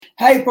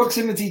Hey,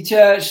 Proximity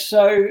Church,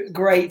 so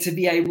great to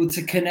be able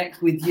to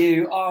connect with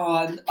you.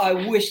 I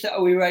wish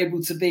that we were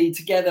able to be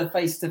together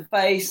face to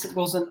face. It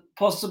wasn't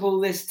possible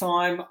this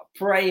time.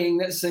 Praying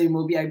that soon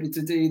we'll be able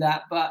to do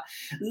that. But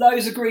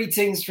loads of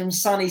greetings from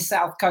sunny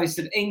south coast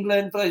of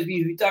England. For those of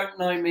you who don't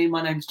know me,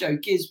 my name's Joe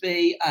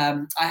Gisby.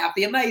 I have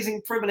the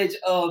amazing privilege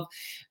of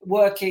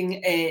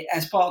working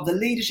as part of the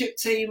leadership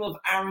team of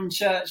Aaron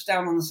Church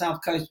down on the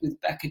south coast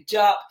with Becca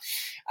Jupp.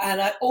 And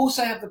I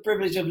also have the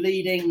privilege of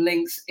leading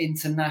Links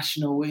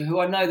International, who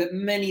I know that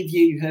many of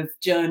you have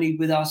journeyed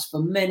with us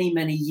for many,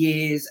 many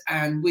years,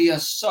 and we are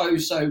so,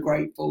 so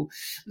grateful.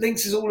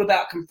 Links is all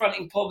about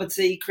confronting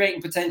poverty,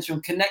 creating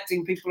potential,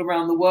 connecting people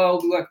around the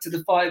world. We work to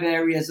the 5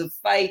 areas of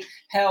faith,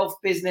 health,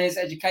 business,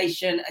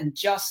 education, and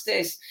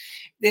justice.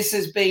 This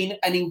has been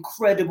an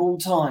incredible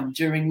time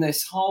during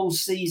this whole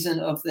season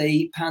of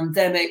the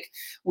pandemic.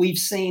 We've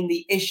seen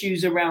the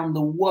issues around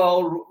the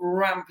world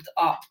ramped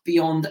up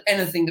beyond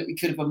anything that we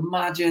could have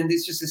imagined.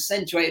 It's just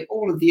accentuated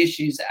all of the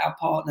issues that our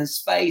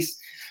partners face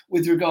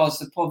with regards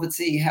to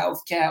poverty,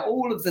 healthcare,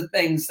 all of the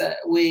things that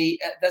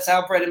that's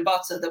our bread and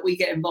butter that we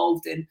get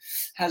involved in,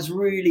 has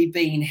really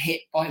been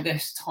hit by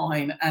this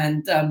time.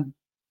 And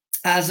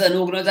as an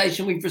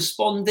organisation, we've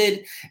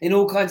responded in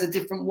all kinds of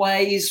different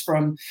ways,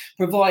 from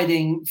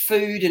providing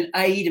food and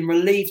aid and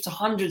relief to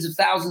hundreds of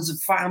thousands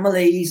of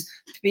families,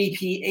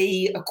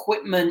 PPE,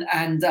 equipment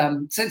and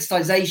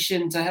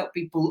sensitisation to help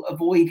people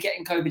avoid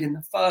getting COVID in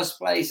the first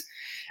place.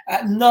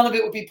 None of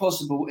it would be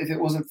possible if it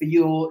wasn't for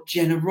your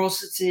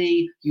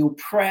generosity, your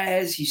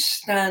prayers, you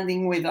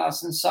standing with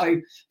us. And so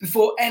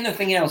before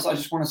anything else, I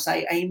just want to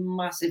say a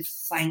massive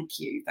thank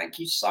you. Thank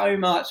you so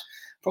much,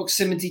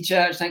 Proximity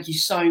Church. Thank you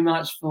so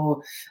much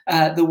for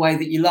the way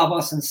that you love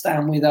us and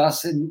stand with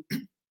us. And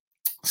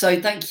so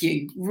thank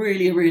you.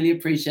 Really, really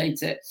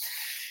appreciate it.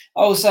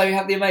 I also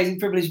have the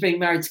amazing privilege of being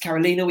married to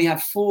Carolina. We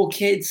have 4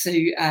 kids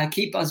who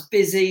keep us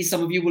busy.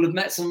 Some of you will have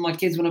met some of my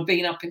kids when I've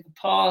been up in the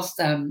past.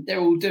 They're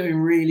all doing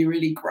really,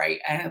 really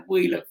great. And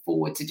we look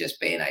forward to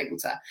just being able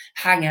to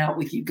hang out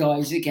with you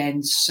guys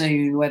again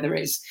soon, whether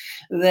it's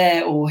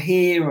there or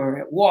here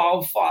or at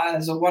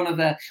Wildfires or one of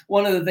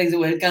the things that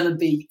we're going to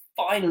be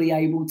finally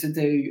able to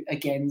do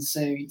again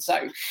soon.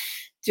 So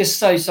just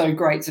so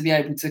great to be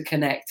able to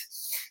connect.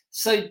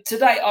 So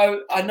today,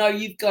 I know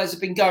you guys have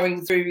been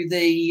going through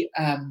the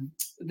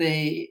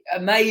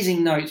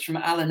amazing notes from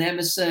Alan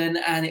Emerson,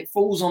 and it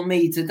falls on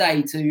me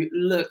today to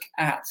look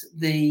at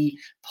the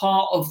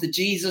part of the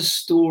Jesus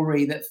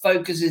story that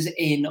focuses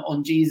in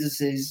on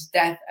Jesus's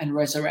death and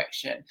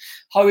resurrection.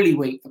 Holy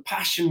Week, the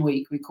Passion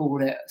Week, we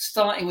call it,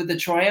 starting with the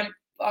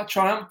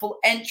triumphal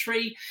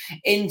entry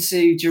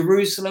into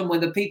Jerusalem, where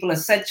the people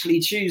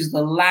essentially choose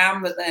the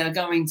lamb that they are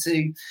going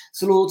to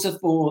slaughter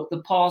for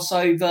the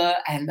Passover,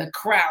 and the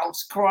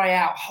crowds cry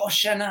out,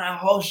 Hosanna,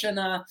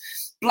 Hosanna,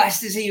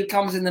 blessed is he who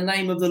comes in the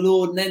name of the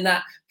Lord. And then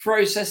that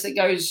process that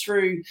goes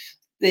through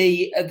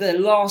the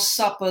Last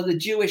Supper, the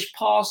Jewish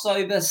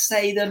Passover,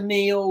 Seder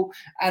meal,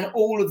 and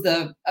all of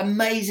the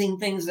amazing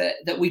things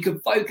that we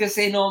could focus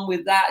in on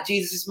with that,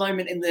 Jesus'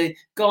 moment in the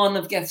Garden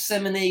of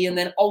Gethsemane, and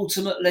then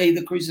ultimately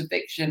the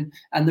crucifixion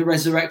and the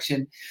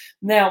resurrection.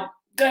 Now,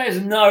 there's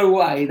no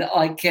way that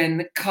I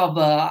can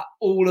cover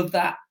all of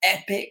that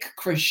epic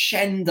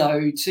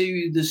crescendo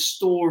to the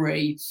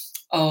story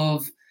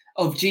of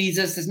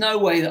Jesus. There's no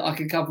way that I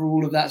can cover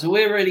all of that. So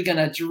we're really going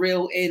to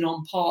drill in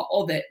on part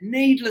of it.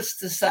 Needless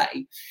to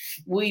say,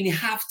 we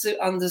have to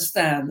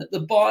understand that the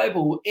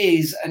Bible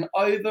is an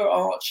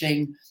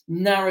overarching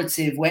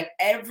narrative where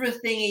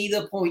everything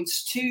either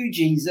points to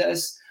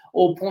Jesus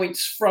or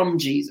points from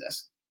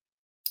Jesus.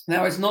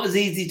 Now, it's not as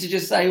easy to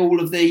just say all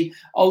of the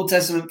Old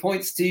Testament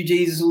points to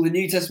Jesus, all the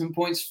New Testament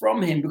points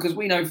from him, because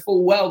we know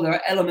full well there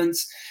are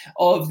elements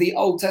of the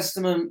Old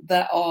Testament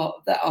that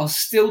are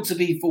still to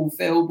be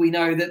fulfilled. We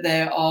know that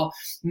there are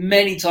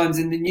many times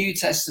in the New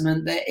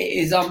Testament that it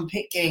is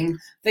unpicking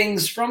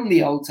things from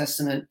the Old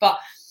Testament. But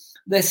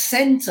the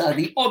center,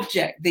 the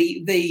object,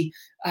 the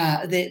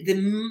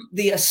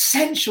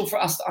essential for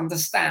us to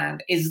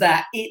understand is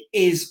that it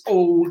is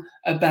all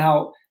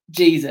about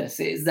Jesus.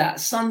 Is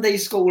that Sunday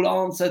school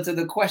answer to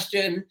the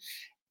question,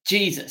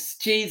 Jesus.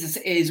 Jesus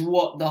is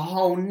what the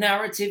whole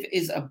narrative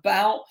is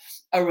about,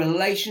 a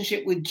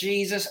relationship with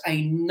Jesus,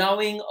 a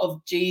knowing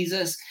of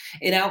Jesus.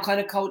 In our kind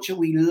of culture,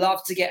 we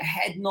love to get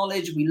head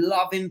knowledge, we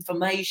love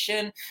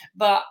information,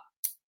 but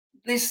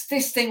this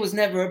thing was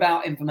never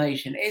about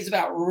information. It's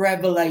about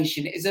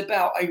revelation. It's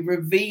about a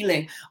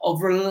revealing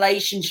of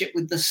relationship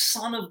with the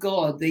Son of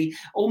God, the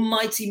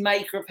almighty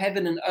maker of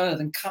heaven and earth,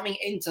 and coming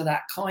into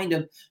that kind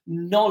of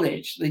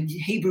knowledge. The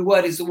Hebrew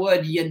word is the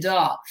word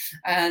yada,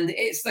 and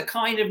it's the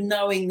kind of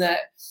knowing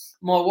that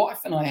my wife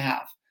and I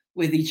have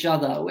with each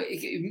other.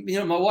 You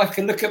know, my wife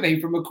can look at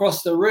me from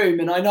across the room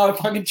and I know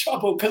if I'm in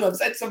trouble because I've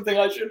said something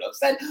I shouldn't have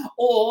said,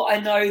 or I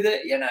know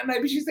that, you know,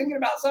 maybe she's thinking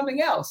about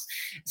something else.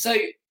 So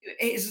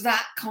it's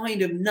that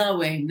kind of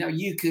knowing. Now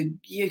you could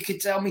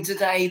tell me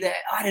today that,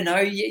 I don't know,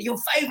 your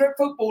favorite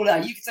footballer.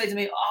 You could say to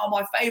me, oh,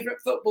 my favorite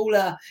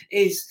footballer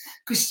is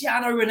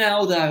Cristiano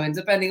Ronaldo. And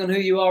depending on who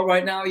you are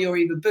right now, you're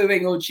either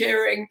booing or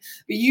cheering.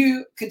 But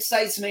you could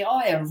say to me,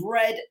 I have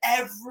read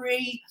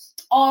every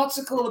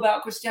article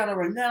about Cristiano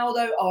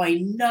Ronaldo.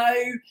 I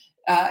know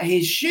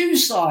his shoe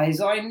size.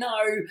 I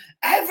know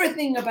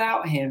everything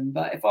about him.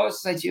 But if I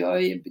was to say to you, oh,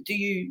 yeah, but do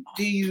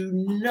you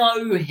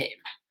know him?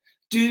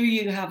 Do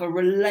you have a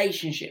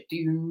relationship? Do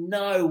you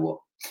know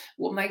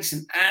what makes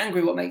him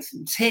angry? What makes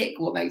him tick?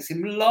 What makes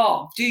him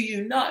laugh? Do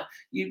you know?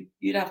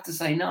 You'd have to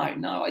say no.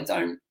 No, I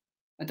don't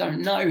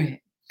know him.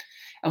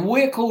 And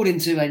we're called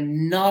into a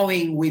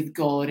knowing with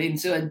God,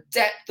 into a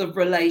depth of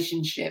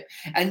relationship.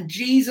 And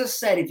Jesus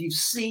said, if you've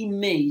seen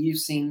me, you've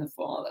seen the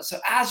Father. So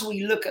as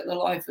we look at the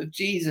life of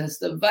Jesus,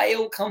 the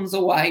veil comes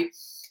away,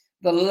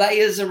 the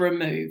layers are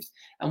removed,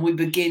 and we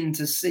begin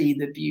to see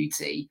the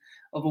beauty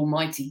of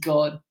Almighty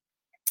God.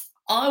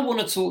 I want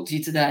to talk to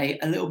you today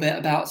a little bit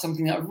about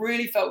something that I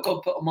really felt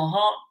God put on my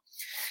heart.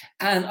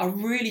 And I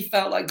really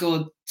felt like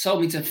God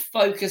told me to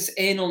focus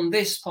in on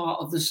this part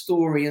of the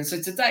story. And so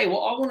today,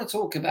 what I want to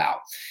talk about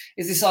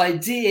is this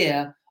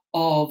idea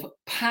of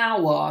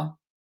power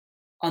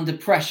under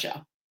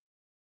pressure.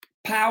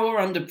 Power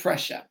under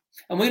pressure.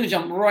 And we're going to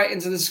jump right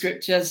into the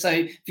scripture. So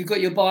if you've got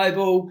your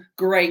Bible,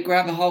 great,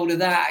 grab a hold of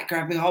that,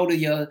 grab a hold of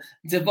your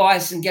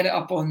device and get it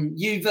up on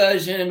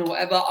YouVersion or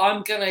whatever.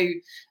 I'm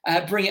going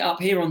to bring it up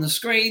here on the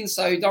screen.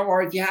 So don't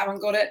worry if you haven't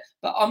got it.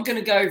 But I'm going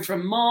to go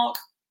from Mark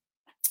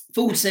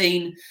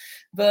 14,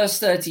 verse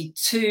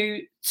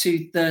 32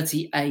 to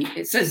 38.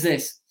 It says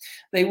this: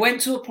 they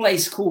went to a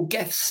place called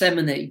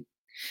Gethsemane,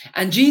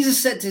 and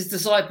Jesus said to his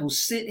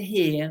disciples, sit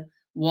here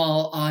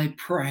while I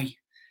pray.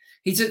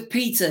 He took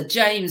Peter,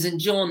 James, and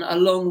John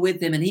along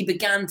with him, and he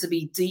began to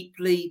be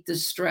deeply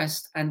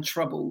distressed and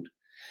troubled.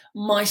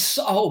 My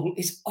soul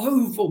is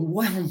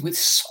overwhelmed with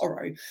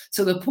sorrow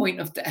to the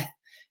point of death,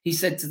 he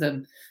said to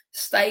them.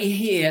 Stay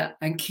here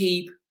and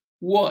keep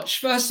watch.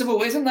 First of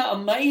all, isn't that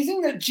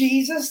amazing that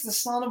Jesus, the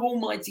Son of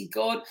Almighty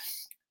God,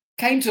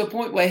 came to a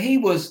point where he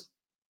was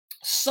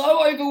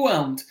so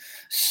overwhelmed,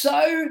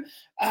 so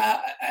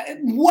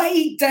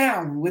weighed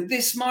down with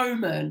this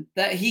moment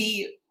that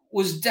he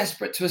was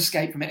desperate to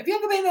escape from it. Have you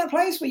ever been in that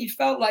place where you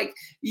felt like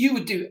you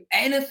would do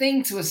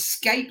anything to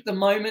escape the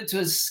moment, to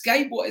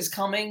escape what is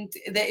coming,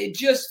 that it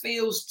just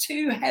feels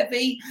too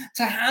heavy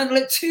to handle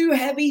it, too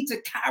heavy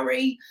to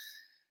carry?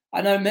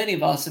 I know many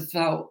of us have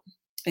felt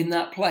in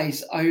that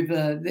place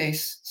over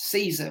this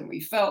season. We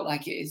felt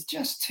like it is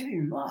just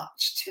too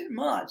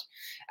much.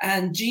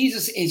 And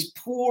Jesus is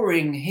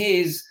pouring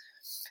his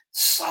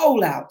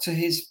soul out to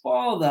his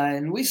Father.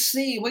 And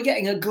we're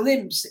getting a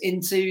glimpse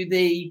into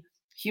the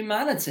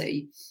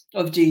humanity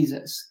of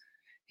Jesus.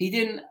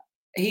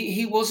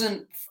 He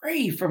wasn't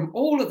free from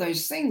all of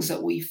those things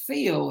that we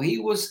feel.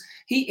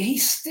 He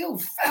still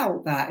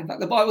felt that. In fact,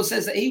 the Bible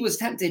says that he was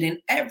tempted in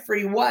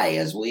every way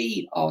as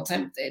we are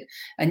tempted,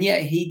 and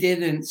yet he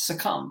didn't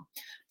succumb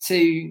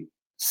to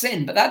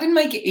sin. But that didn't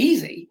make it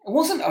easy. It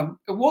wasn't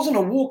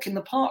a walk in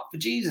the park for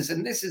Jesus.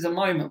 And this is a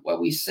moment where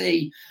we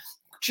see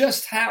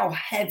just how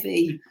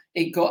heavy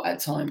it got at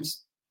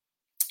times.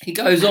 He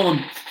goes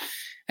on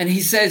and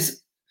he says,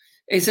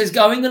 it says,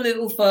 going a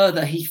little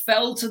further, he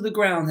fell to the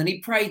ground and he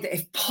prayed that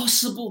if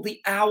possible,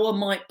 the hour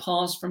might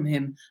pass from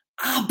him.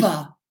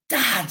 Abba,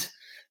 Dad,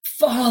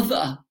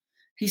 Father,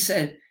 he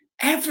said,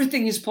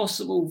 everything is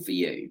possible for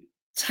you.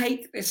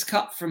 Take this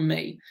cup from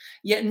me,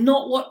 yet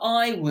not what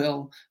I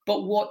will,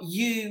 but what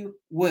you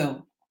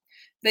will.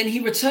 Then he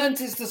returned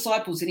to his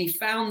disciples and he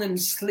found them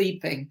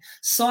sleeping.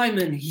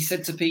 Simon, he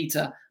said to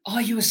Peter,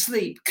 are you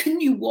asleep? Can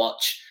you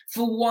watch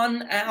for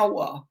 1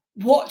 hour?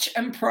 Watch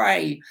and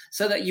pray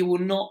so that you will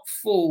not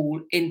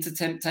fall into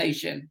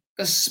temptation.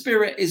 The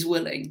spirit is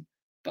willing,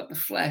 but the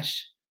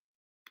flesh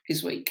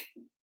is weak.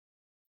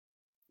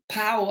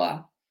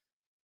 Power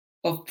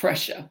of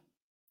pressure.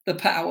 The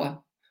power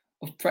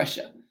of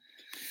pressure.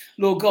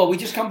 Lord God, we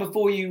just come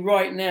before you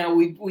right now.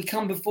 We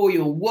come before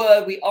your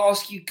word. We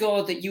ask you,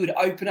 God, that you would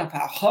open up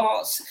our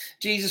hearts.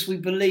 Jesus, we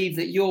believe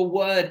that your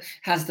word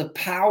has the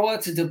power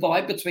to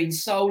divide between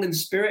soul and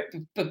spirit,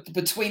 but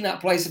between that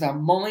place of our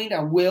mind,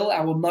 our will,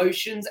 our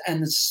emotions,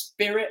 and the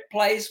spirit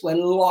place where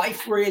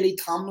life really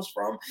comes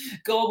from.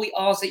 God, we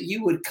ask that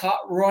you would cut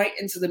right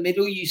into the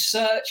middle. You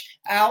search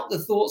out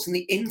the thoughts and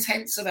the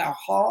intents of our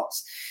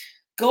hearts.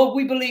 God,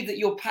 we believe that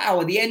your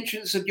power, the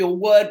entrance of your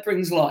word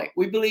brings light.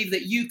 We believe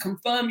that you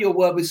confirm your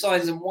word with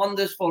signs and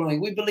wonders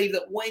following. We believe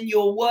that when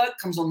your word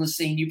comes on the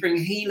scene, you bring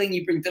healing,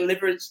 you bring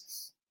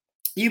deliverance,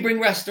 you bring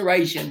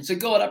restoration. So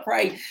God, I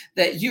pray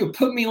that you would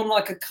put me on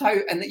like a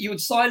coat and that you would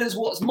silence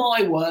what's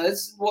my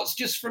words, what's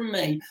just from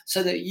me,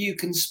 so that you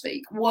can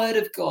speak. Word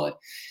of God,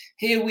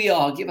 here we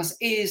are. Give us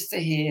ears to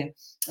hear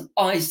and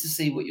eyes to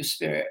see what your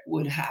spirit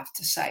would have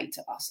to say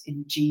to us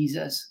in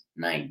Jesus'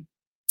 name.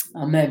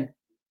 Amen.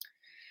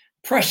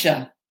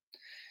 Pressure.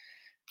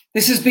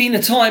 This has been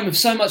a time of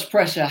so much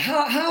pressure.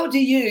 How do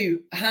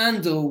you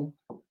handle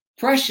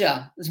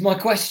Pressure is my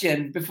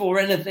question before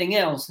anything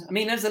else. I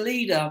mean, as a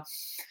leader,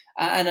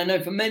 and I know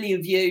for many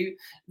of you,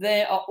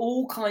 there are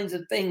all kinds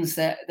of things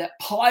that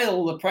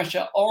pile the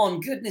pressure on.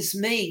 Goodness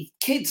me,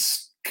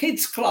 kids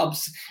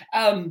clubs,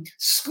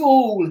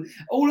 school,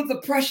 all of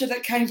the pressure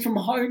that came from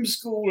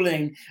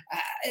homeschooling.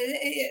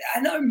 I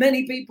know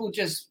many people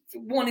just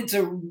wanted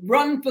to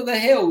run for the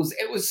hills.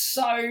 It was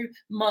so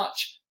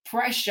much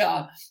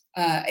pressure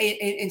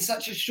in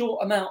such a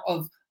short amount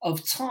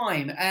of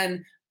time. And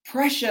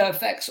pressure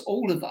affects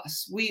all of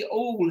us. We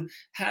all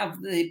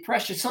have the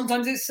pressure.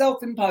 Sometimes it's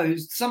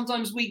self-imposed.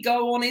 Sometimes we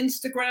go on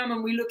Instagram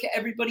and we look at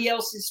everybody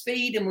else's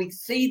feed and we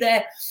see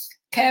their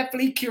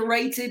carefully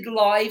curated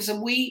lives, and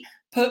we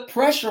put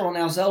pressure on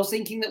ourselves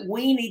thinking that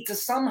we need to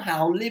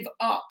somehow live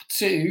up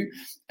to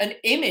an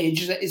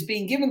image that is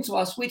being given to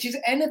us, which is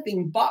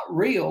anything but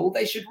real.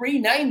 They should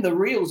rename the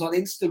reels on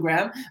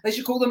Instagram. They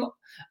should call them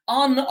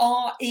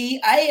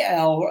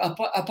unreal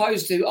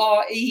opposed to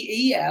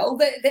reel.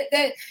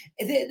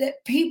 They're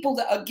people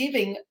that are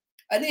giving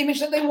an image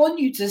that they want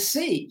you to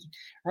see,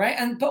 right?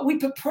 But we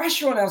put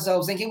pressure on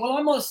ourselves thinking, well,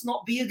 I must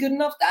not be a good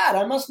enough dad.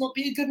 I must not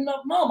be a good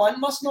enough mom. I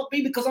must not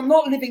be, because I'm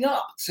not living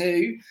up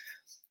to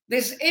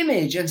this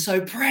image. And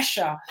so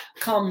pressure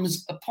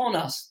comes upon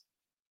us.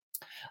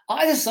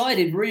 I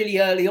decided really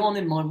early on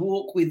in my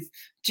walk with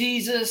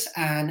Jesus,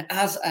 and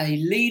as a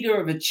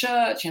leader of a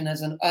church and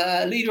as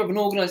a leader of an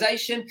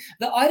organization,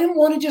 that I didn't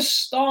want to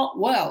just start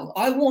well.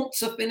 I want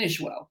to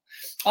finish well.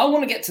 I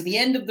want to get to the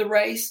end of the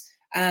race,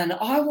 and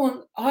I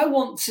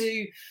want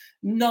to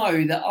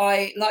know that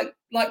I,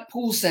 like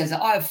Paul says,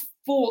 that I have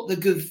fought the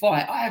good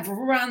fight. I have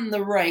ran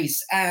the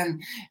race, and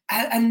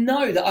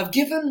know that I've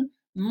given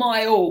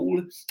my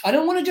all. I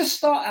don't want to just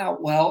start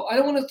out well. I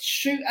don't want to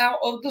shoot out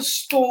of the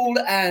stall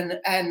and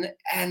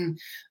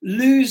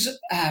lose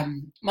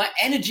my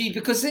energy,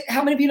 because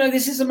how many of you know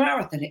this is a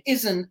marathon? It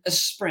isn't a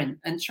sprint.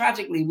 And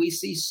tragically, we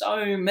see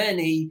so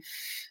many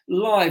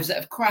lives that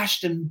have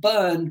crashed and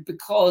burned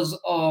because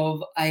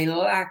of a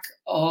lack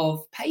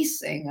of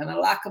pacing and a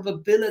lack of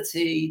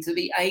ability to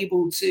be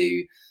able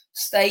to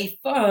stay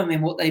firm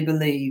in what they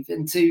believe,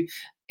 and to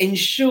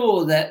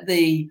ensure that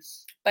the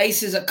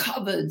bases are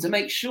covered, to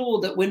make sure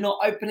that we're not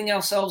opening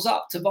ourselves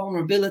up to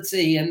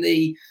vulnerability and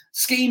the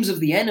schemes of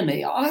the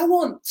enemy. I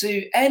want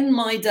to end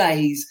my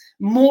days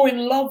more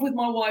in love with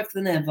my wife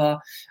than ever,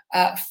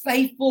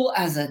 faithful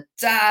as a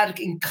dad,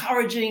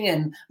 encouraging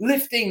and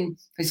lifting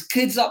his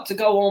kids up to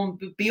go on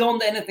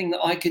beyond anything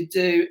that I could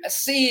do,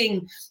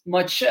 seeing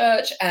my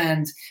church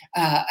and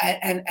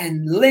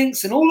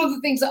links and all of the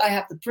things that I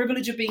have the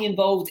privilege of being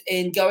involved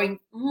in going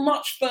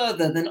much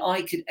further than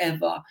I could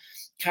ever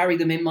carry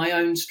them in my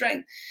own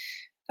strength.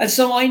 And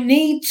so I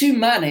need to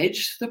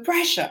manage the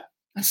pressure.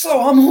 And so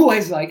I'm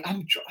always like,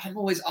 I'm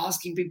always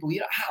asking people,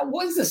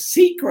 what is the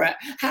secret?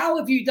 How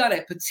have you done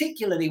it?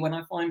 Particularly when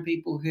I find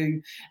people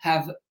who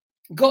have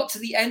got to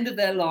the end of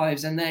their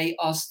lives and they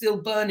are still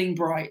burning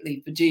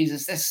brightly for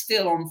Jesus. They're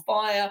still on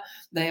fire.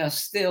 They are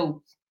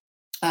still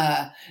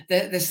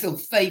they're still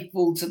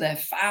faithful to their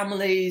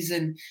families.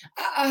 And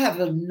I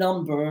have a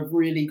number of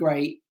really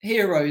great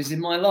heroes in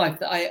my life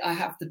that I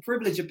have the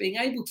privilege of being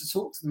able to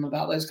talk to them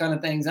about those kind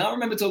of things. And I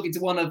remember talking to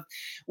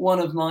one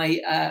of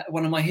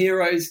my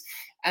heroes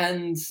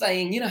and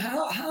saying,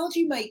 how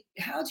do you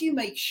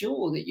make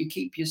sure that you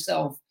keep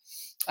yourself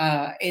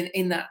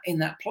in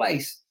that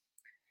place?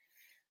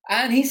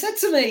 And he said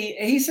to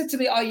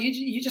me, oh,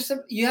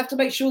 you have to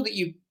make sure that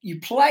you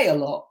play a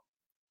lot.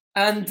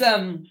 And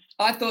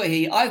I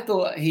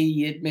thought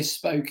he had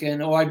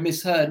misspoken, or I'd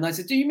misheard. And I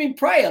said, do you mean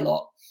pray a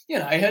lot?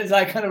 It's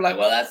like kind of like,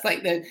 well, that's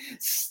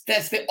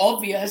the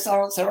obvious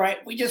answer, right?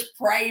 We just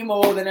pray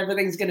more, then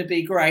everything's going to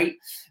be great.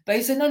 But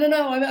he said, no,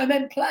 I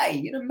meant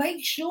play.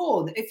 Make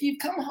sure that if you've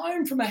come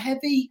home from a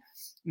heavy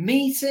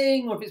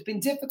meeting, or if it's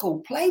been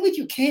difficult, play with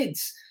your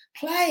kids.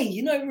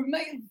 Play,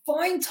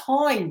 find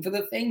time for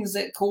the things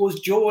that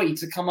cause joy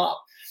to come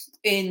up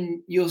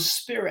in your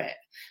spirit.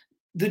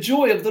 The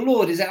joy of the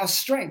Lord is our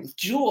strength.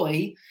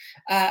 Joy,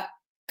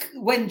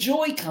 when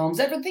joy comes,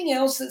 everything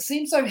else that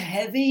seems so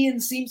heavy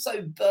and seems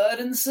so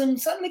burdensome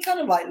suddenly kind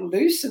of like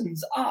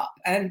loosens up.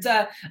 And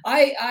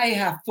I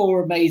have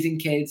 4 amazing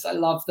kids. I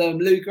love them.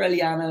 Luca,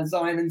 Eliana,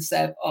 Zion, and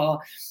Seb are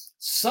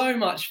so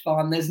much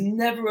fun. There's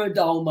never a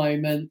dull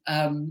moment.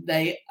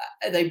 They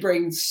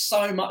bring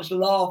so much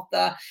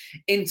laughter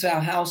into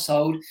our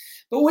household.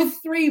 But with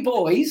 3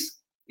 boys,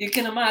 you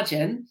can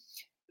imagine,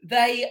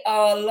 they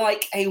are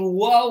like a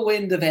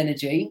whirlwind of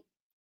energy.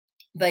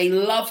 They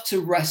love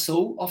to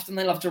wrestle. Often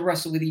they love to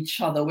wrestle with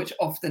each other, which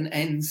often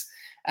ends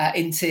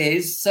in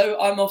tears. So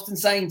I'm often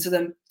saying to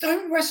them,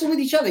 don't wrestle with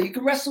each other. You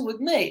can wrestle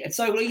with me. And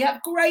so we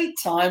have great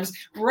times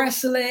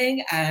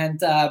wrestling and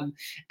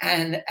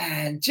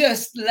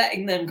just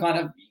letting them kind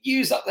of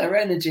use up their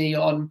energy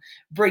on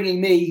bringing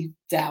me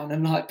down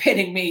and like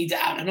pinning me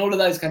down and all of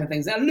those kind of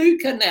things. Now,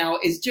 Luca now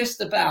is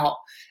just about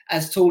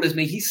as tall as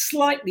me. He's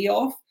slightly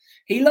off.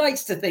 He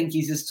likes to think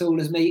he's as tall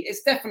as me.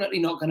 It's definitely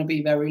not going to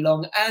be very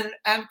long.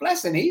 And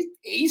bless him,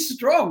 he's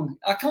strong.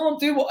 I can't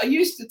do what I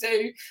used to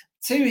do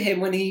to him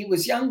when he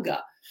was younger.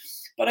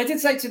 But I did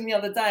say to him the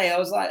other day, I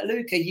was like,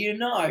 Luca,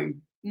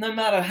 no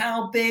matter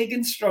how big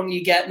and strong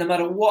you get, no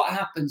matter what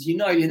happens, you're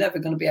never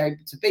going to be able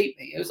to beat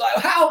me. It was like,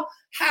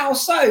 how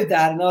so,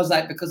 Dad? And I was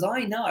like, because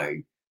I know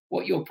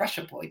what your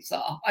pressure points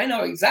are. I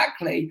know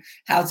exactly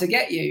how to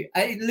get you.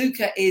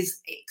 Luca is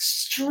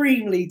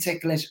extremely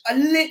ticklish.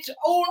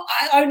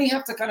 I only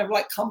have to kind of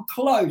like come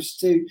close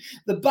to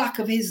the back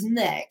of his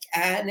neck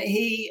and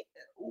he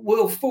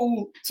will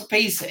fall to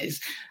pieces.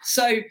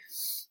 So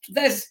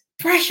there's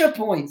pressure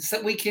points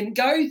that we can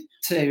go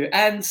to,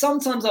 and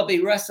sometimes I'll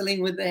be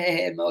wrestling with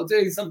him or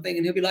doing something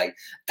and he'll be like,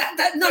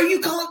 that no, you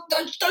can't,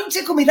 don't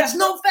tickle me, that's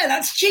not fair,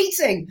 that's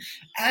cheating.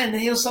 And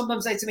he'll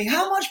sometimes say to me,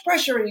 how much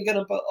pressure are you going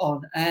to put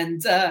on?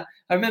 And I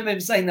remember him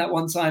saying that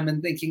one time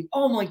and thinking,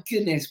 oh my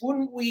goodness,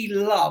 wouldn't we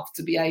love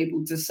to be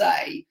able to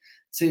say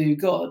to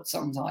God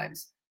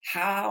sometimes,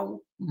 how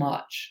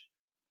much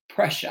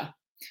pressure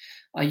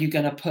are you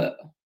going to put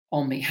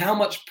on me? How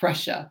much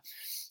pressure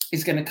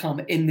is going to come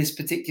in this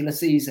particular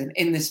season,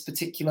 in this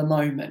particular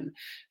moment?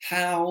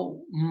 How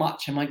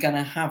much am I going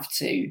to have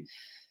to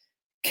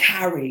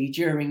carry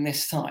during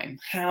this time?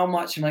 How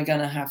much am I going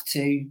to have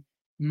to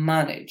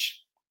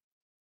manage?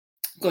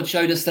 God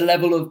showed us the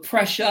level of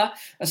pressure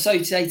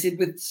associated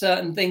with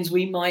certain things.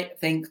 We might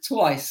think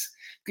twice.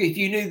 If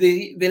you knew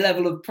the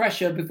level of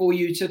pressure before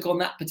you took on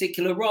that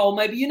particular role,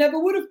 maybe you never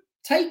would have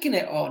taken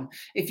it on.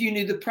 If you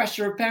knew the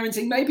pressure of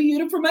parenting, maybe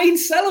you'd have remained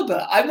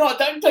celibate.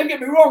 Don't get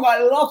me wrong, I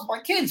love my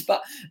kids,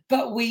 but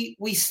we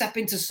step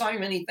into so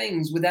many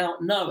things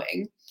without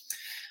knowing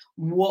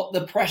what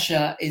the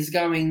pressure is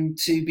going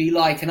to be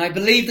like. And I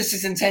believe this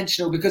is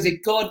intentional, because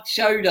if God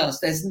showed us,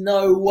 there's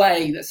no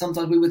way that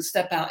sometimes we would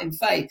step out in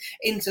faith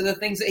into the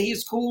things that he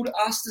has called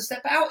us to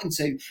step out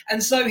into.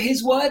 And so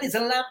his word is a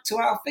lamp to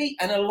our feet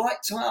and a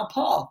light to our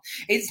path.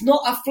 It's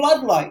not a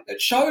floodlight that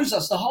shows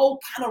us the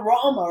whole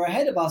panorama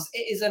ahead of us.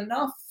 It is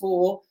enough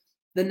for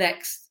the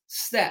next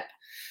step.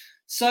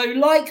 So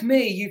like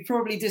me, you've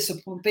probably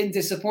been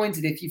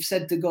disappointed if you've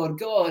said to God,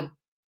 God,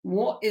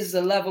 what is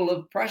the level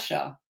of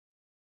pressure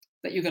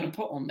that you're going to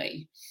put on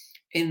me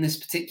in this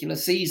particular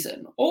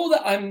season, or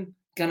that I'm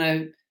going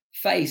to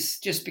face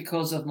just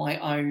because of my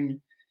own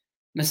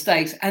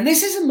mistakes? And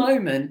this is a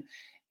moment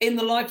in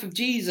the life of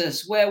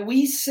Jesus where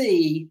we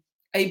see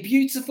a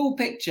beautiful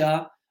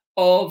picture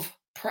of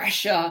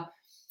pressure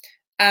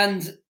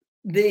and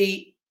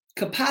the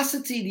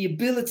capacity, the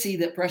ability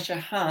that pressure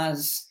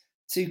has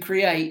to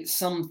create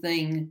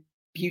something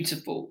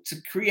beautiful, to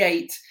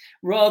create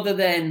rather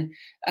than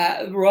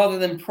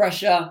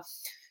pressure.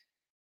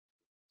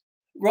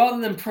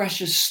 Rather than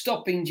pressure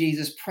stopping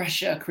Jesus,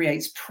 pressure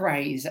creates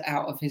praise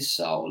out of his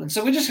soul. And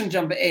so we're just going to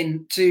jump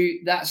into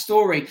that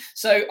story.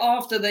 So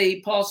after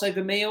the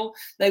Passover meal,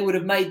 they would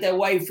have made their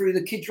way through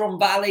the Kidron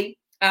Valley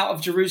out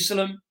of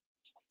Jerusalem.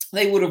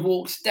 They would have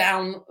walked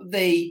down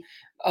the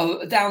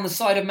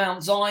side of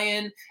Mount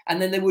Zion,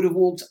 and then they would have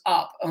walked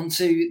up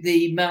onto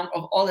the Mount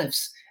of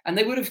Olives. And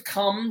they would have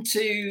come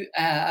to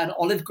an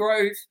olive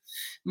grove,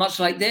 much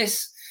like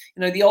this.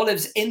 The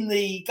olives in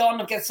the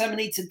Garden of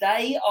Gethsemane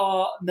today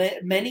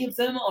many of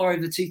them are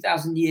over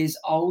 2,000 years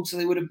old. So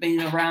they would have been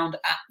around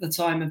at the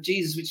time of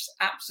Jesus, which is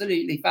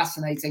absolutely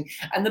fascinating.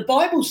 And the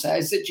Bible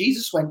says that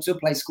Jesus went to a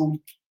place called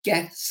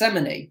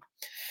Gethsemane.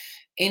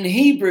 In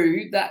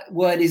Hebrew, that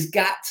word is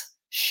Gat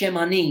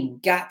Shemanim.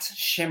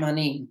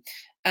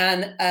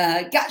 And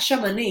Gat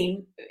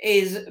Shemanim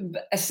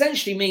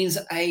essentially means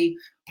a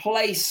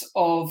place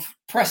of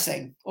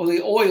pressing, or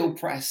the oil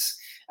press.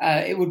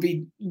 It would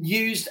be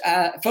used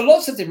for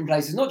lots of different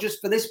places, not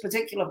just for this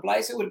particular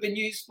place. It would have been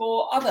used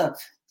for other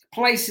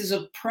places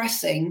of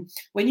pressing.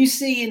 When you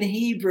see in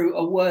Hebrew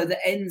a word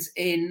that ends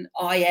in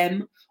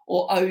im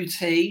or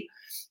ot,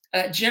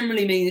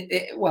 generally means,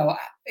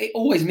 it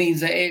always means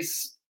that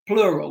it's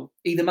plural,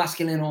 either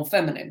masculine or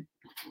feminine.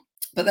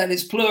 But then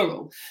it's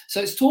plural.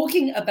 So it's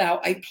talking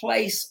about a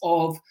place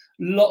of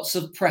lots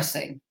of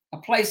pressing. A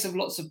place of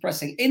lots of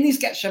pressing. In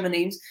these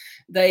Gethsemanemes,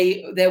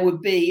 there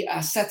would be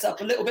set up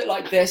a little bit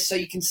like this. So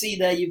you can see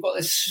there, you've got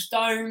this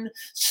stone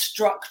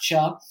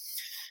structure,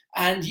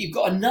 and you've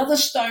got another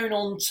stone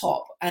on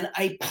top, and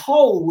a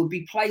pole would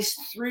be placed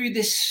through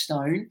this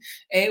stone.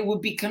 It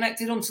would be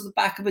connected onto the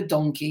back of a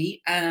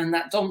donkey, and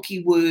that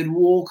donkey would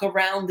walk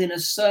around in a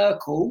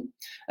circle,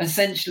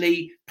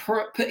 essentially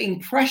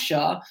putting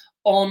pressure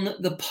on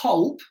the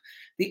pulp,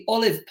 the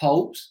olive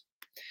pulp,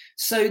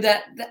 so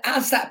that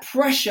as that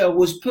pressure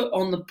was put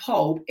on the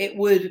pulp, it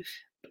would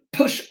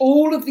push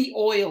all of the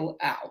oil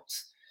out,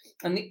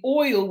 and the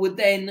oil would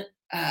then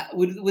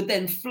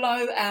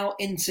flow out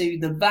into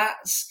the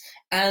vats.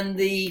 And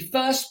the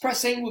first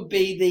pressing would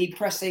be the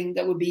pressing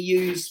that would be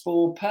used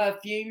for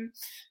perfume,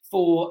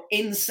 for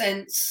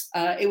incense.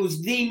 It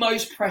was the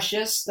most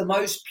precious, the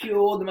most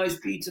pure, the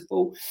most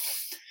beautiful.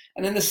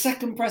 And then the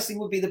second pressing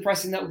would be the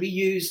pressing that would be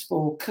used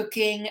for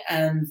cooking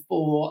and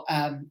for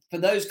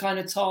those kind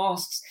of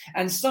tasks,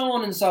 and so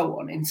on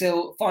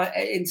until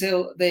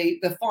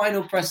the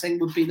final pressing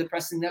would be the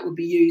pressing that would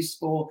be used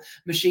for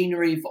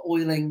machinery, for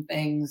oiling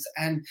things,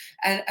 and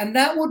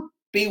that would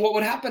be what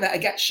would happen at a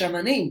Get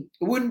Shamanim.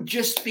 It wouldn't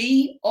just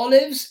be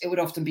olives, it would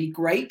often be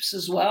grapes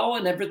as well,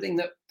 and everything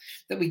that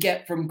we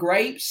get from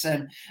grapes,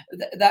 and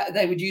that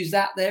they would use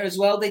that there as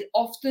well. They'd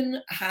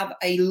often have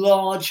a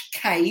large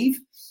cave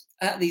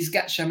at these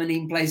Get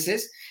Shamanim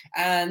places,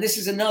 and this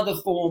is another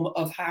form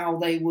of how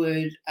they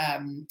would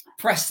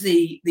press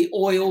the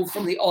oil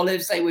from the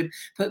olives. They would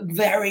put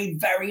very,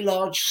 very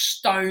large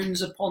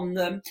stones upon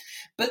them.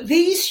 But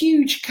these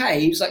huge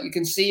caves, like you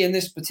can see in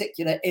this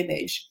particular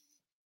image,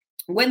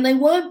 when they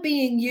weren't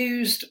being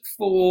used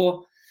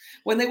for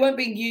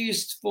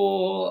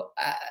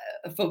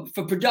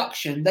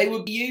production, they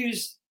would be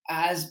used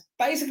as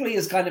basically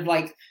as kind of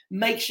like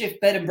makeshift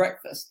bed and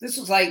breakfast. This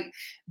was like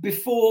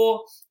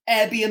before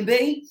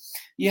Airbnb.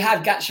 You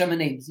had Gat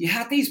Shamanim. You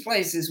had these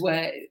places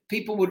where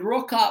people would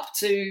rock up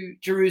to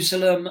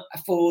Jerusalem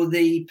for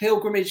the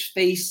pilgrimage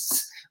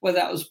feasts, whether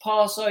that was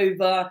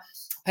Passover,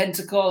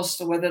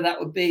 Pentecost, or whether that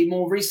would be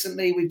more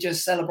recently, we've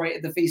just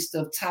celebrated the Feast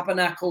of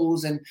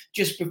Tabernacles, and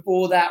just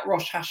before that,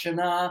 Rosh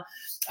Hashanah,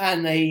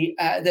 and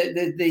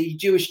the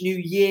Jewish New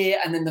Year,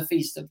 and then the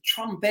Feast of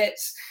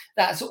Trumpets.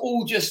 That's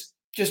all just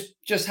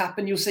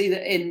happened. You'll see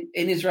that in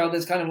Israel,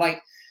 there's kind of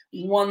like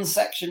one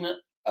section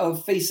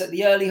of feasts at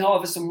the early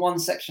harvest and one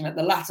section at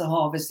the latter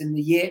harvest in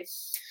the year.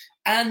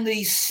 And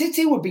the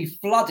city would be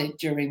flooded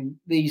during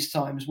these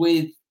times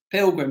with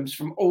pilgrims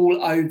from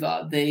all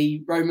over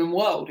the Roman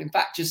world. In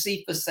fact,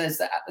 Josephus says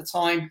that at the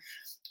time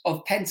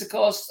of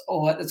Pentecost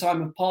or at the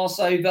time of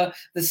Passover,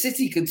 the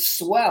city could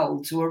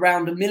swell to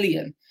around 1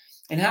 million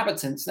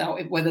inhabitants. Now,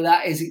 whether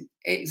that is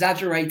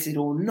exaggerated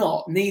or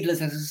not,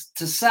 needless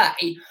to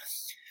say,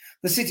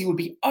 the city would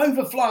be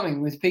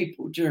overflowing with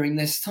people during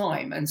this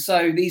time. And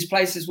so these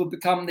places would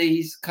become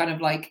these kind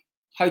of like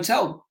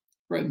hotel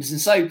rooms.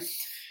 And so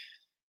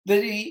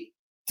the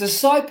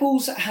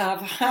disciples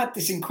have had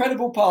this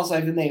incredible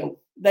Passover meal.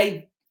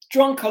 They've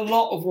drunk a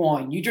lot of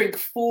wine. You drink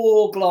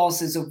 4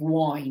 glasses of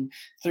wine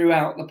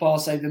throughout the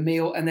Passover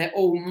meal, and they're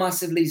all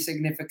massively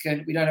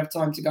significant. We don't have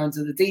time to go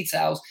into the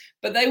details,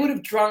 but they would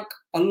have drunk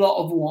a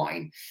lot of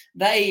wine.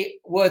 They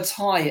were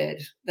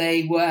tired.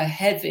 They were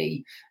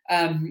heavy.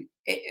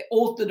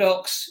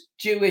 Orthodox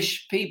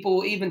Jewish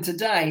people, even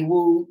today,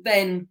 will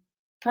then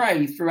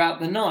pray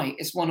throughout the night.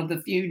 It's one of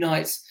the few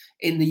nights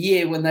in the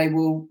year when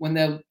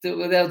they'll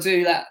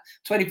do that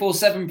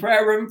 24/7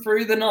 prayer room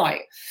through the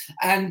night.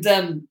 And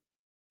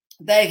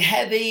they're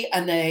heavy,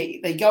 and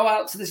they go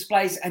out to this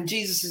place, and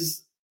Jesus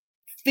is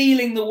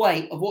feeling the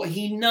weight of what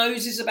he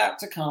knows is about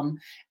to come,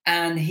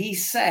 and he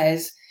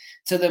says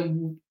to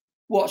them,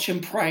 watch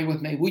and pray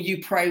with me. Will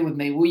you pray with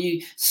me? Will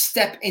you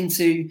step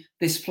into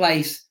this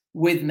place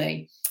with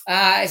me?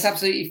 It's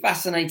absolutely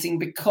fascinating,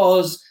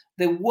 because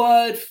the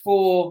word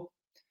for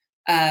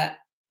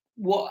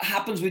what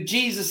happens with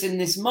Jesus in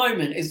this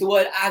moment is the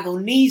word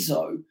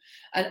agonizo.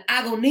 And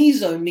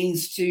agonizo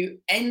means to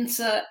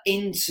enter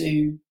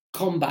into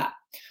combat,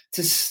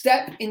 to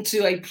step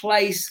into a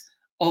place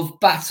of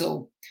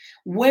battle.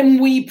 When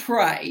we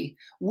pray,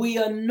 we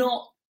are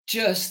not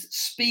just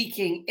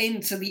speaking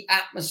into the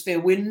atmosphere.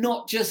 We're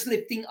not just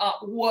lifting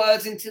up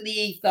words into the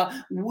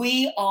ether.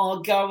 We are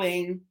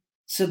going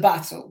to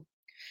battle.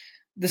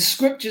 The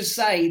scriptures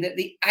say that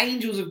the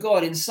angels of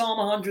God, in Psalm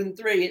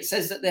 103, it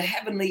says that the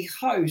heavenly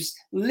host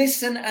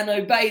listen and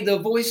obey the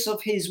voice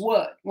of his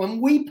word.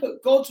 When we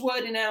put God's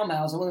word in our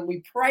mouths and when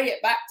we pray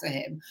it back to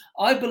him,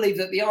 I believe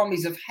that the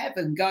armies of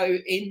heaven go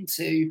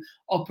into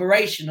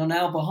operation on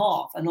our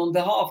behalf and on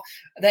behalf.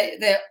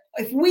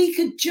 If we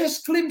could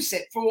just glimpse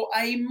it for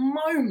a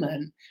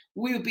moment,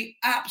 we would be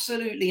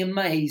absolutely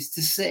amazed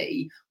to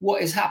see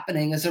what is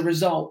happening as a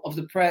result of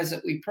the prayers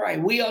that we pray.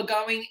 We are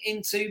going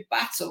into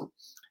battle.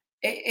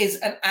 It is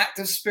an act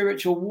of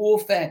spiritual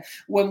warfare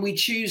when we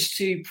choose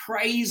to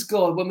praise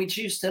God, when we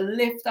choose to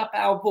lift up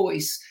our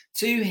voice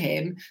to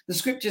him. The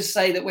scriptures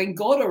say that when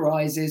God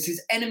arises,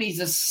 his enemies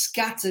are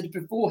scattered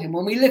before him.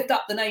 When we lift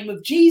up the name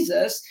of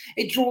Jesus,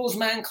 it draws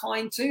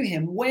mankind to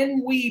him.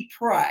 When we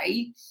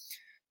pray,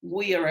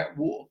 we are at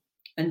war.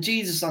 And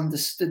Jesus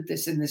understood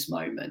this in this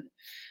moment.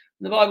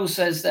 The Bible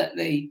says that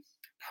the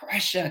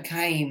pressure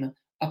came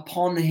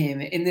upon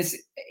him in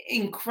this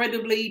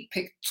incredibly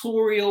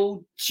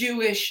pictorial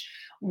Jewish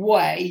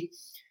way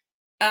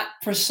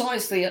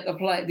precisely at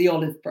the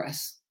olive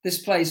press,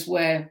 this place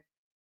where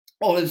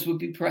olives would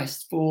be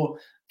pressed for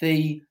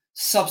the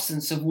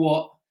substance of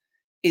what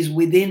is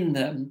within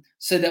them,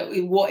 so that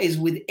what is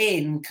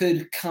within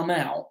could come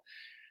out.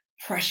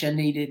 Pressure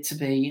needed to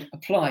be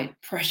applied.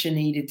 Pressure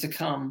needed to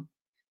come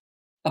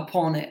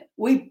upon it.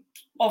 We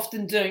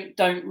often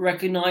don't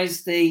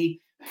recognize the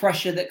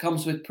pressure that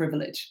comes with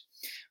privilege.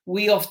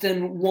 We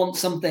often want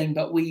something,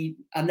 but we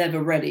are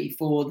never ready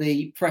for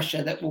the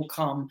pressure that will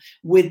come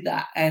with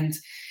that. And,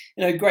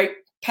 great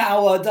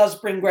power does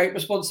bring great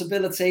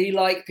responsibility,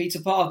 like Peter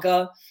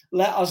Parker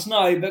let us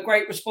know, but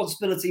great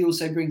responsibility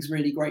also brings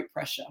really great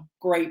pressure.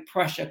 Great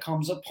pressure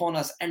comes upon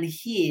us. And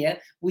here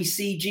we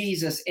see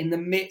Jesus in the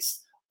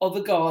midst of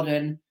a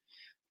garden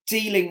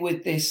dealing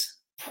with this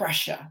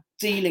pressure.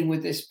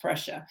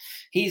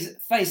 He's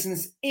facing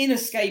this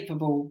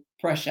inescapable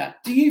pressure.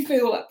 Do you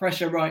feel that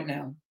pressure right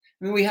now?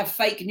 I mean, we have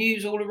fake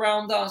news all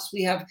around us.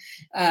 We have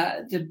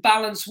to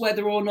balance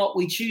whether or not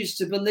we choose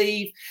to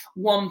believe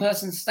one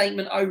person's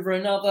statement over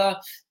another,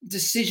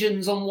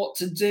 decisions on what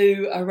to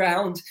do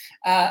around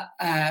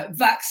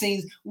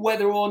vaccines,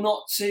 whether or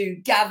not to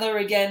gather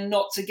again,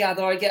 not to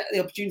gather. I get the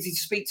opportunity to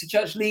speak to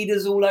church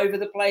leaders all over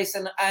the place,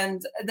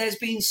 and there's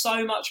been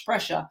so much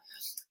pressure.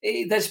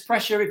 There's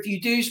pressure if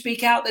you do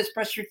speak out. There's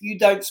pressure if you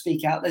don't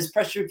speak out. There's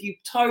pressure if you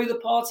toe the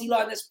party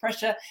line. There's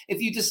pressure if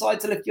you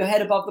decide to lift your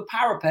head above the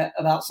parapet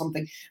about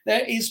something.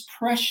 There is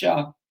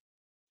pressure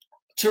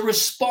to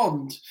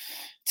respond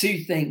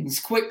to things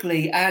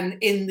quickly and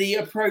in the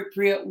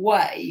appropriate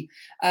way,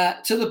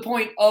 to the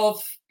point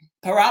of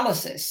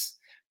paralysis.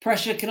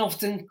 Pressure can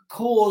often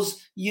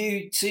cause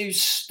you to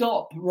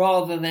stop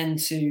rather than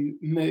to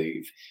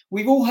move.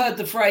 We've all heard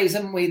the phrase,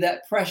 haven't we,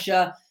 that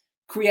pressure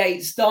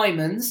creates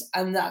diamonds,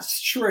 and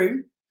that's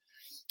true.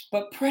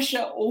 But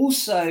pressure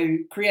also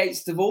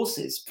creates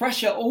divorces.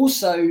 Pressure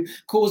also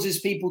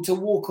causes people to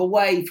walk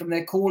away from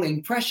their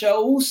calling. Pressure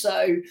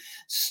also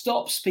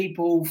stops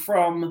people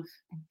from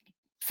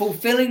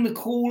fulfilling the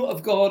call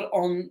of God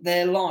on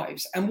their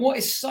lives. And what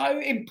is so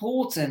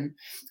important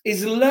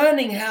is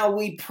learning how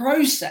we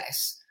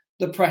process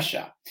the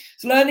pressure.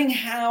 It's learning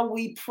how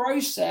we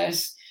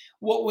process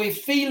what we're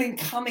feeling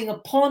coming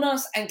upon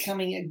us and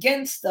coming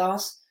against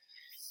us.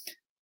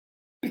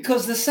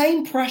 Because the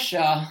same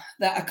pressure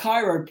that a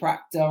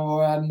chiropractor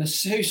or a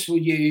masseuse will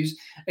use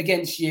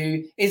against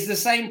you is the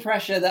same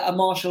pressure that a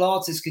martial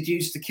artist could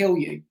use to kill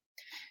you.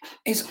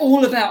 It's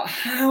all about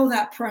how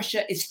that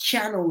pressure is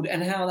channeled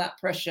and how that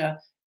pressure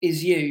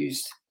is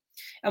used.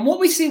 And what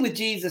we see with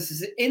Jesus is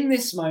that in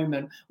this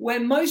moment,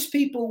 where most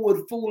people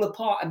would fall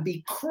apart and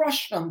be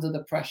crushed under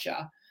the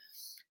pressure,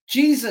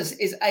 Jesus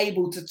is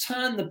able to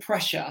turn the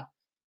pressure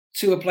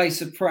to a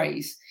place of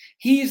praise.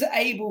 He is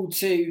able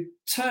to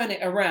turn it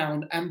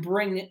around and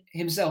bring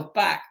himself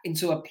back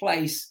into a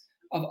place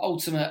of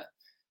ultimate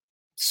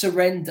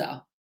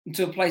surrender,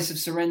 into a place of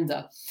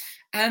surrender.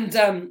 And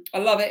I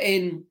love it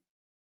in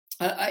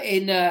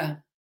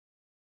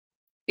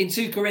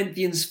 2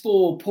 Corinthians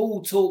 4,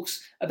 Paul talks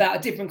about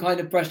a different kind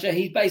of pressure.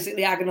 He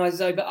basically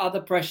agonizes over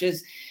other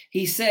pressures.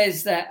 He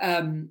says that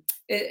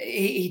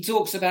he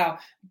talks about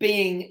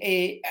being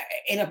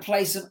in a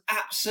place of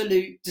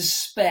absolute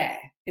despair,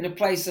 in a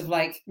place of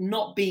like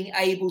not being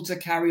able to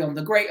carry on.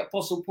 The great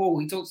apostle Paul,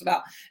 he talks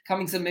about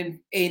coming to him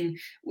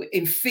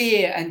in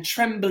fear and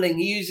trembling.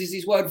 He uses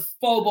his word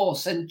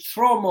phobos and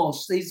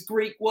tromos. These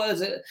Greek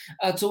words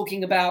are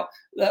talking about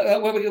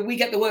where we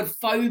get the word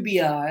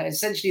phobia.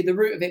 Essentially, the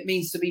root of it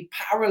means to be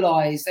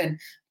paralyzed, and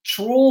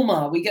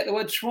trauma. We get the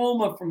word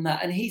trauma from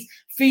that. And he's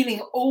feeling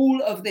all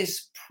of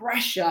this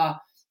pressure.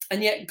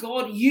 And yet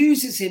God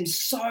uses him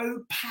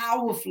so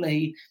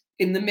powerfully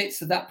in the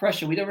midst of that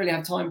pressure. We don't really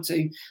have time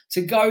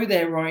to go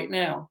there right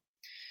now.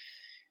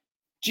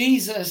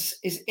 Jesus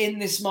is in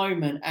this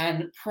moment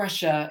and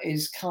pressure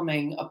is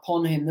coming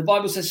upon him. The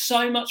Bible says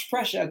so much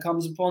pressure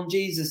comes upon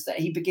Jesus that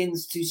he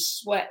begins to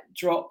sweat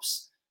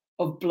drops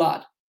of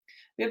blood. Have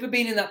you ever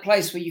been in that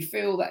place where you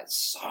feel that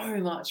so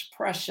much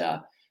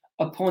pressure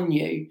upon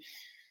you?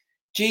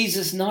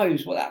 Jesus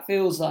knows what that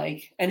feels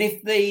like. And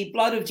if the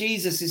blood of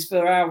Jesus is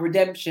for our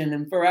redemption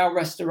and for our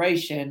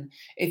restoration,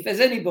 if there's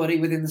anybody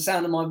within the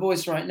sound of my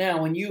voice right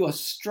now and you are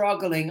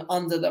struggling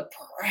under the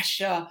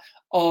pressure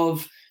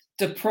of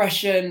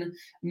depression,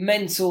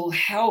 mental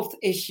health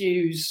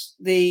issues,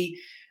 the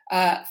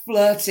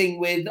flirting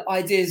with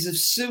ideas of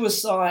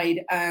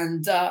suicide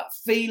and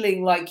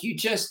feeling like you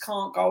just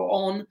can't go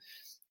on,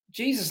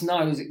 Jesus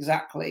knows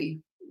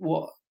exactly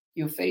what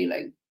you're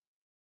feeling.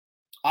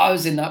 I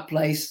was in that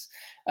place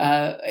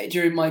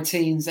during my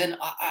teens, and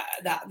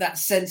that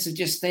sense of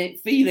just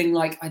feeling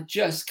like I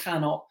just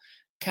cannot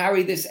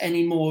carry this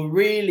anymore,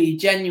 really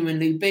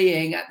genuinely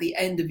being at the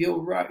end of your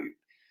rope.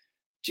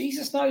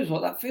 Jesus knows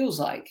what that feels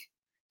like.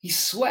 He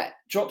sweat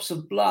drops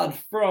of blood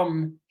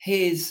from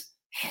his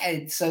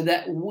head so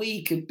that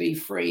we could be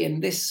free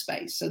in this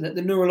space, so that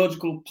the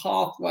neurological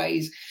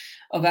pathways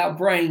of our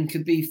brain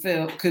could be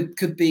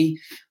could be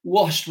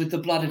washed with the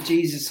blood of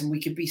Jesus, and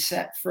we could be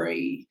set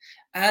free.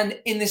 And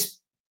in this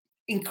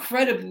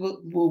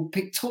incredible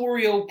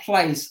pictorial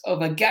place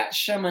of a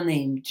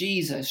Gethsemane,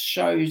 Jesus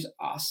shows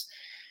us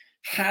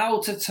how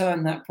to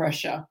turn that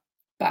pressure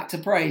back to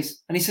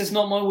praise. And he says,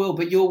 not my will,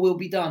 but your will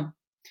be done.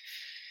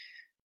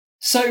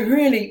 So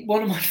really,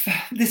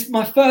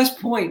 my first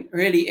point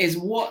really is,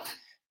 what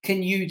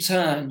can you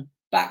turn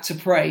back to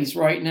praise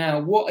right now?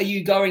 What are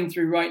you going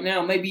through right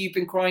now? Maybe you've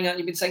been crying out and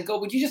you've been saying, God,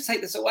 would you just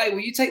take this away?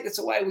 Will you take this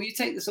away? Will you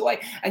take this away?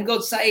 And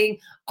God's saying,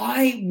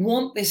 I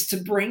want this to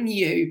bring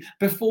you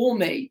before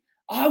me.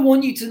 I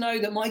want you to know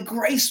that my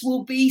grace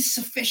will be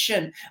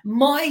sufficient.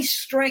 My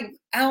strength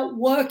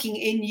outworking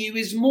in you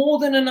is more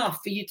than enough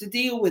for you to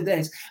deal with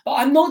this. But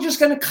I'm not just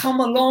going to come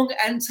along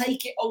and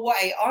take it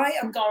away. I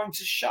am going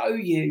to show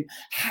you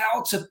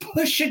how to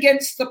push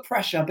against the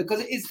pressure,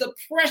 because it is the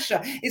pressure,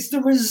 it's the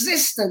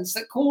resistance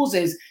that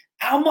causes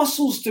our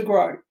muscles to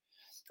grow.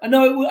 I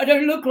know I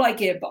don't look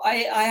like it, but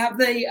I have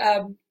the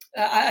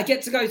I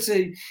get to go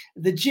to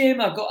the gym.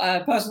 I've got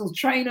a personal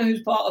trainer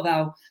who's part of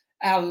our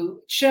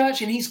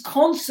church, and he's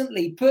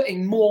constantly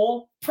putting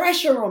more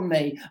pressure on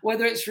me,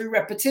 whether it's through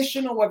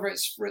repetition or whether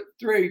it's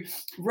through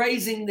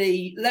raising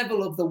the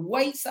level of the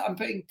weights that I'm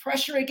putting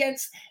pressure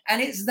against.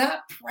 And it's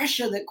that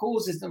pressure that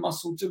causes the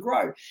muscle to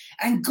grow.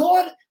 And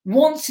God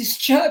wants his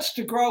church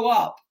to grow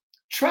up.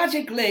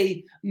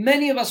 Tragically,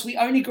 many of us, we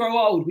only grow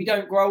old, we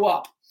don't grow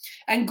up.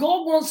 And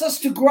God wants us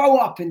to grow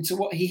up into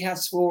what he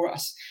has for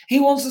us. He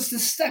wants us to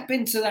step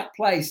into that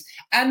place.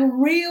 And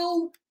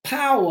real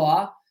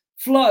power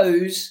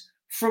flows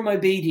from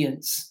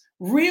obedience.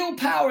 Real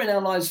power in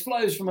our lives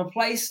flows from a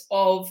place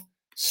of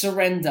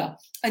surrender.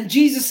 And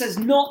Jesus says,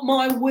 not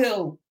my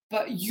will,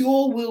 but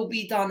your will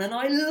be done. And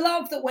I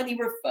love that when he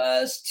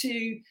refers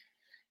to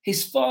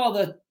his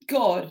Father,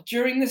 God,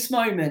 during this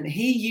moment,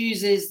 he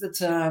uses the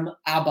term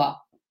Abba.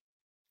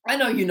 I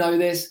know you know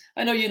this.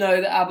 I know you know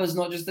that ABBA is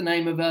not just the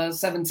name of a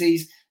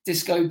 70s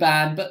disco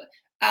band, but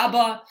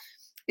ABBA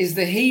is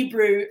the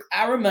Hebrew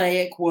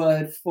Aramaic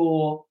word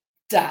for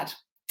dad,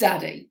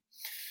 daddy.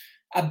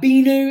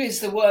 Abinu is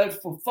the word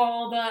for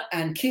father,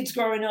 and kids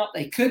growing up,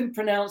 they couldn't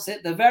pronounce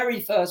it. The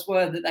very first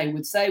word that they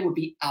would say would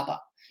be Abba.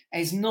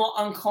 It's not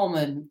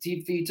uncommon for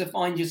you to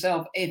find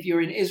yourself, if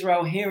you're in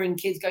Israel, hearing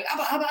kids going,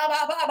 Abba, Abba, Abba,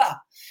 Abba,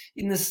 Abba.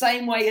 In the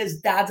same way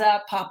as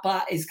Dada,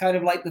 Papa is kind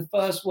of like the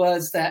first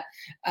words that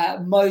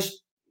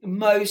most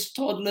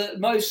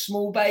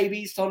small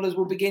toddlers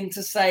will begin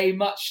to say,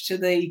 much to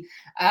the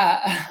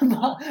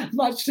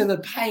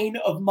pain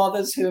of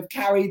mothers who have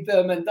carried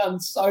them and done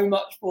so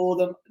much for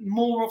them.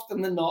 More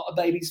often than not, a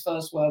baby's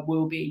first word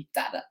will be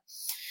Dada.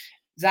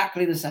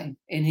 Exactly the same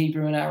in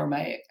Hebrew and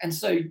Aramaic. And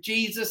so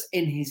Jesus,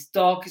 in his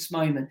darkest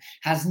moment,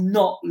 has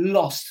not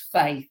lost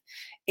faith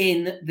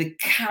in the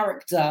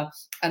character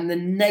and the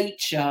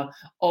nature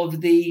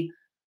of the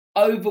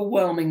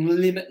overwhelming,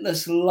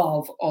 limitless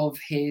love of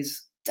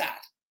his dad.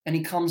 And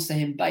he comes to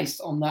him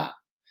based on that,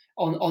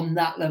 on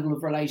that level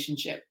of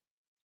relationship.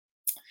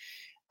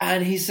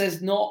 And he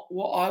says, not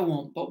what I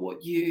want, but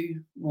what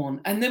you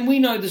want. And then we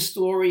know the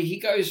story. He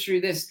goes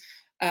through this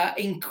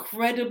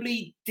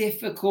incredibly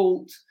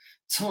difficult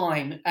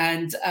time,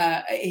 and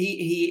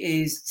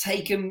he is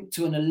taken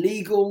to an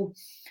illegal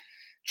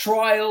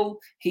trial.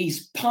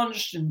 He's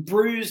punched and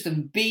bruised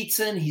and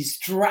beaten. He's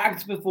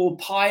dragged before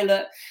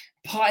Pilate.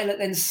 Pilate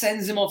then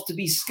sends him off to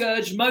be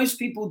scourged. Most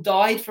people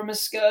died from a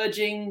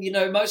scourging. You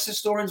know, most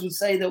historians would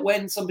say that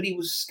when somebody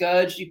was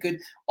scourged, you could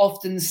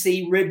often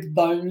see ribbed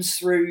bones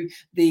through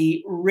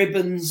the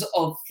ribbons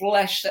of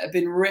flesh that had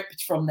been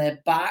ripped from their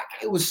back.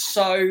 It was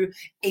so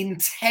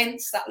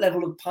intense, that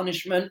level of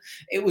punishment.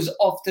 It was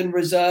often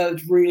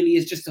reserved really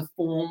as just a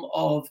form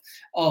of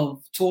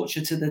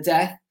torture to the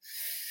death.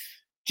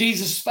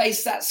 Jesus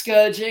faced that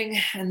scourging,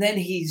 and then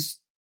he's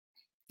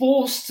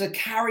forced to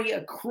carry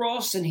a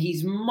cross, and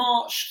he's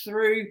marched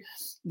through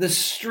the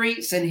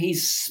streets, and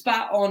he's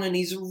spat on, and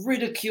he's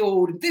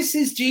ridiculed. This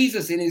is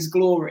Jesus in his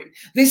glory.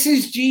 This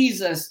is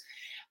Jesus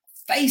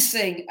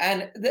facing,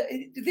 and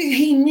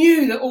he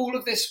knew that all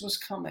of this was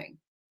coming.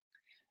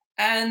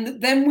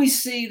 And then we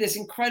see this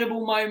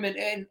incredible moment,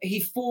 and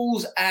he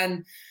falls,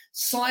 and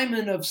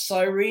Simon of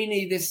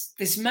Cyrene,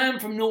 this man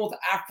from North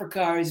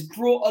Africa, is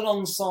brought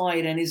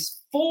alongside and is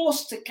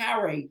forced to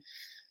carry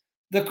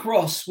the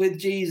cross with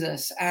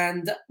Jesus.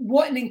 And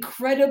what an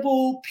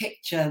incredible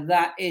picture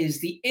that is,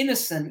 the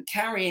innocent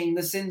carrying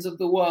the sins of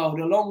the world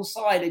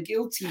alongside a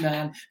guilty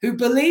man who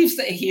believes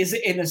that he is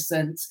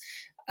innocent,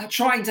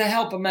 trying to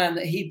help a man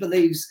that he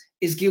believes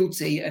is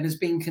guilty and has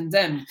been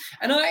condemned.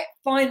 And I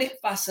find it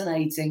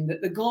fascinating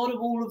that the God of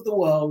all of the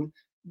world,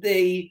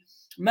 the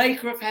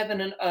maker of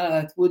heaven and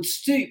earth, would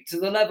stoop to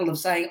the level of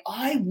saying,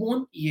 I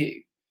want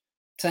you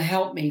to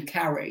help me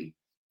carry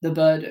the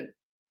burden.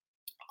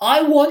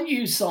 I want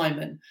you,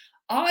 Simon.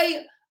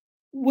 I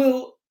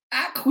will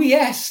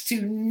acquiesce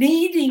to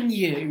needing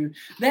you.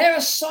 There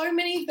are so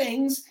many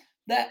things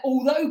that,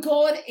 although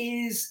God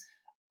is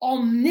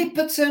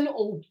omnipotent,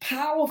 all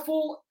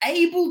powerful,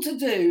 able to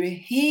do,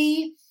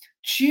 he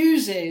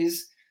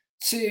chooses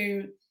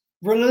to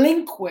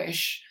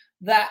relinquish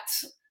that,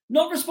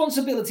 not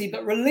responsibility,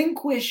 but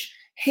relinquish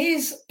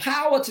his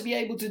power to be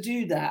able to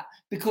do that,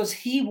 because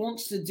he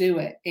wants to do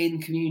it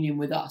in communion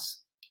with us.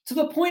 To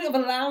the point of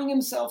allowing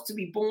himself to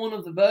be born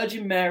of the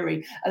Virgin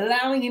Mary,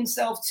 allowing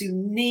himself to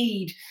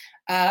need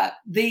the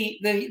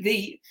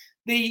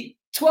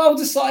 12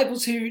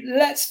 disciples who,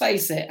 let's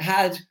face it,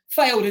 had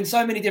failed in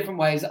so many different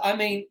ways. I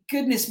mean,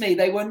 goodness me,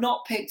 they were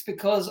not picked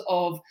because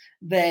of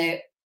their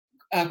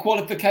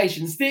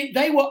qualifications.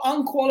 They were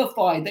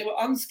unqualified, they were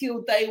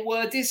unskilled, they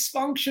were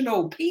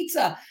dysfunctional.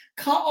 Peter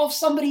cut off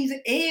somebody's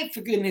ear,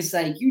 for goodness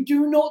sake. You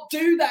do not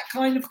do that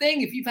kind of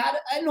thing if you've had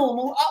a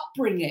normal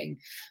upbringing.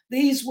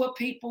 These were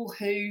people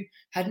who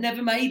had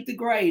never made the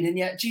grade, and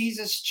yet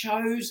Jesus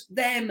chose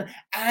them.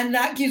 And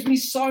that gives me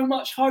so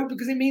much hope,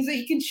 because it means that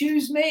he can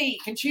choose me, he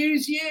can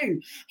choose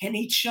you. And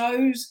he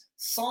chose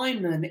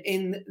Simon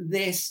in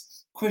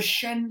this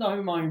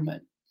crescendo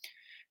moment.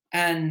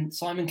 And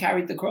Simon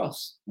carried the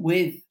cross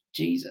with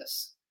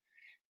Jesus.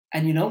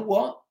 And you know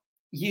what?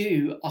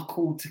 You are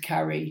called to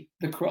carry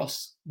the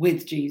cross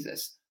with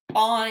Jesus.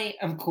 I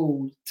am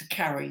called to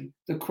carry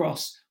the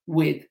cross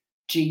with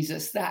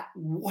Jesus. That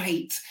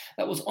weight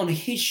that was on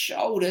his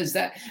shoulders,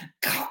 that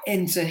cut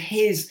into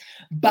his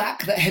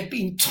back, that had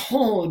been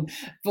torn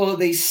for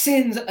the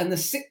sins and the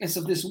sickness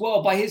of this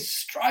world. By his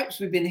stripes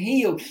we've been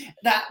healed.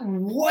 That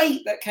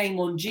weight that came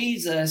on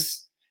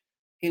Jesus,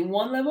 in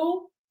one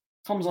level,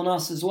 comes on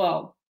us as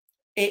well.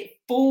 It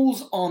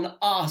falls on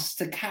us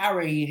to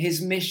carry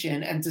his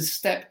mission and to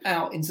step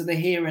out into the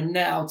here and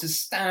now, to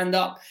stand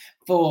up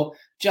for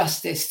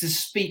justice, to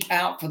speak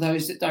out for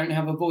those that don't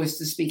have a voice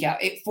to speak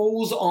out. It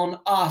falls on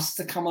us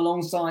to come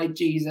alongside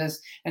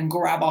Jesus and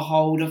grab a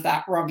hold of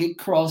that rugged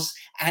cross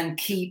and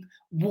keep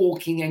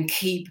walking and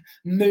keep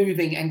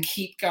moving and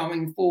keep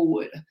going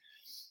forward.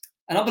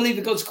 And I believe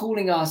that God's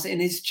calling us in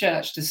his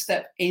church to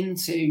step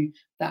into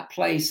that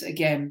place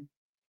again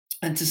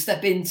and to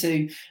step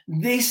into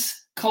this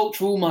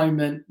cultural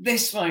moment,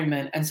 this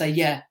moment, and say,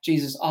 yeah,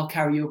 Jesus, I'll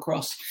carry you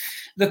across.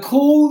 The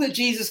call that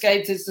Jesus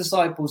gave to his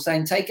disciples,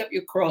 saying, take up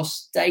your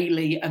cross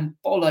daily and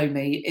follow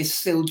me, is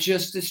still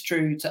just as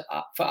true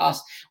for us.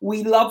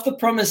 We love the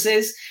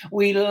promises.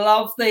 We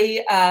love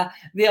the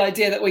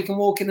idea that we can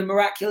walk in the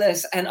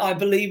miraculous, and I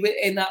believe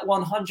in that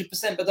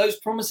 100%. But those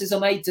promises are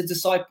made to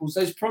disciples.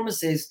 Those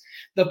promises,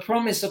 the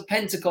promise of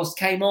Pentecost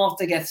came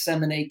after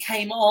Gethsemane,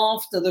 came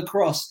after the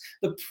cross.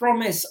 The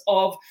promise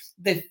of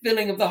the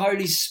filling of the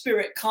Holy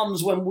Spirit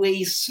comes when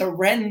we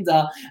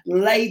surrender,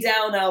 lay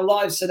down our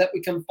lives so that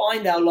we can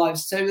find our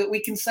lives, so that we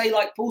can say,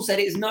 like Paul said,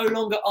 it is no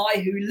longer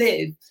I who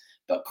live,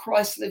 but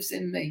Christ lives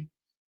in me.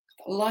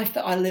 The life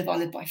that I live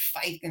by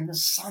faith in the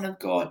Son of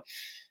God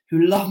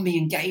who loved me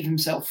and gave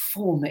himself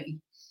for me.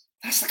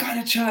 That's the kind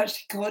of church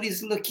that God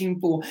is looking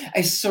for,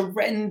 a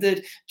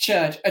surrendered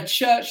church, a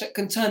church that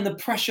can turn the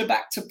pressure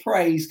back to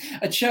praise,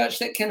 a church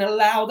that can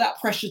allow that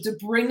pressure to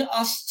bring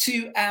us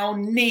to our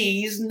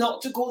knees,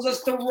 not to cause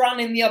us to run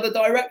in the other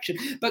direction,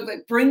 but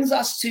that brings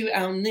us to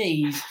our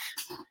knees,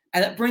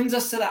 and that brings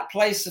us to that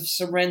place of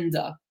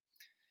surrender.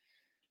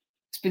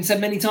 It's been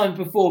said many times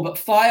before, but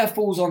fire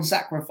falls on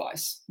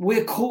sacrifice.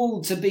 We're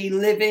called to be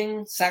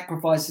living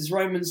sacrifices.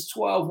 Romans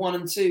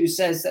 12:1-2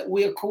 says that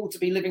we are called to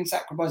be living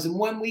sacrifices. And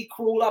when we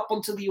crawl up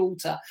onto the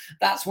altar,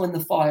 that's when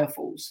the fire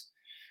falls.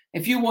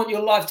 If you want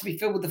your life to be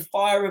filled with the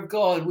fire of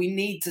God, we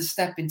need to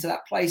step into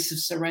that place of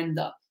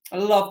surrender. I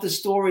love the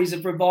stories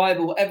of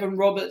revival. Evan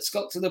Roberts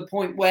got to the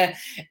point where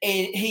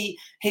he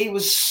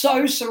was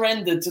so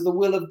surrendered to the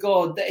will of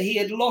God that he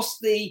had lost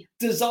the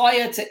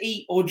desire to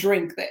eat or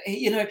drink. That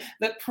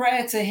that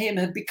prayer to him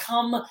had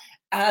become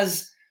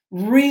as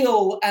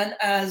real and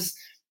as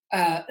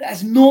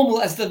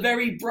normal as the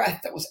very breath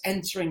that was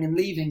entering and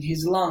leaving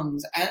his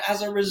lungs. And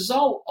as a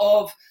result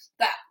of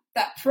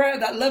that prayer,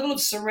 that level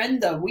of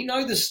surrender, we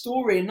know the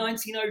story in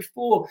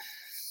 1904.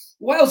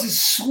 Wales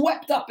is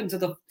swept up into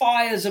the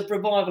fires of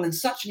revival in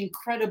such an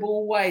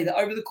incredible way that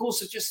over the course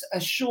of just a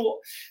short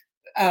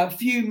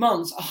few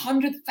months,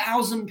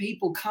 100,000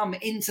 people come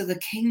into the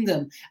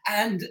kingdom,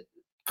 and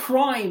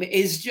crime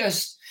is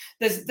just,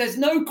 there's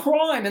no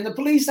crime, and the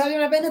police don't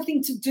have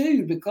anything to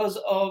do because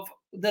of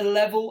the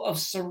level of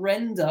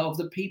surrender of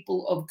the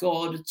people of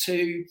God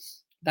to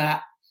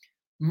that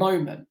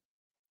moment.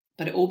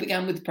 But it all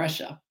began with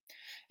pressure.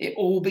 It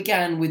all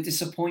began with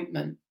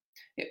disappointment.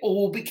 It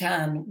all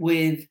began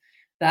with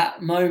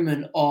that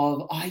moment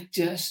of, I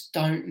just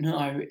don't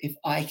know if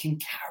I can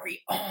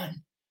carry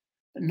on,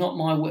 but not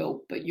my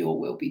will, but your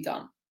will be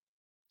done.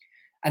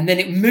 And then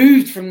it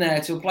moved from there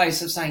to a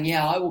place of saying,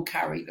 yeah, I will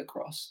carry the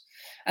cross.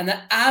 And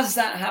that as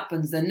that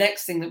happens, the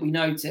next thing that we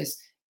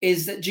notice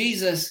is that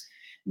Jesus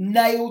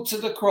nailed to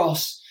the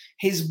cross,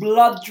 his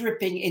blood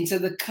dripping into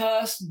the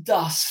cursed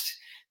dust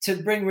to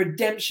bring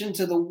redemption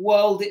to the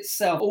world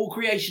itself. All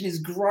creation is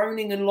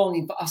groaning and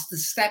longing for us to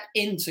step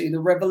into the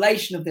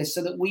revelation of this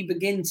so that we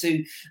begin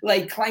to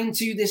lay claim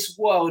to this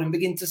world and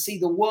begin to see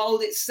the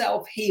world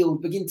itself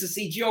healed, begin to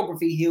see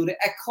geography healed,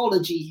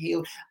 ecology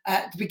healed,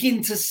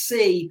 begin to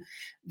see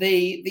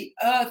the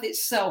earth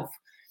itself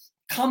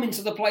come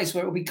into the place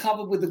where it will be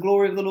covered with the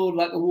glory of the Lord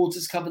like the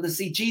waters cover the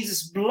sea.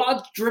 Jesus'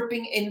 blood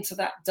dripping into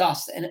that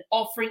dust and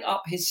offering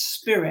up his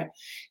spirit.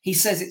 He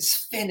says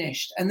it's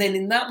finished. And then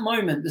in that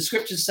moment, the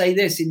scriptures say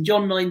this in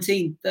John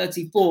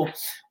 19:34,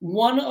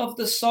 one of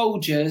the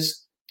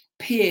soldiers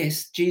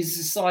pierced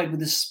Jesus' side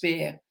with a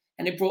spear,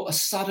 and it brought a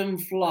sudden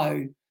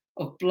flow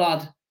of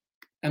blood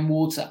and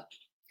water.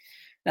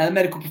 Now, the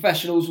medical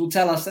professionals will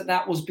tell us that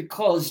that was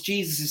because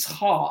Jesus'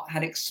 heart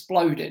had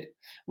exploded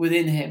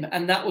within him,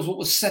 and that was what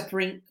was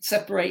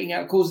separating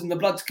out, causing the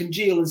blood to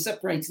congeal and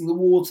separating the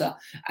water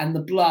and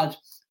the blood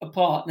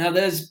apart. Now,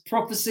 there's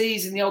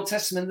prophecies in the Old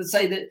Testament that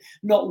say that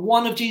not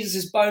one of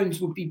Jesus'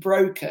 bones would be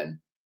broken,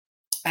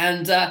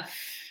 and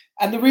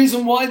the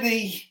reason why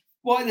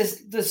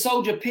the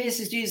soldier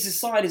pierces Jesus'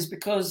 side is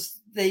because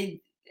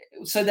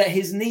so that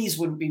his knees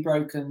wouldn't be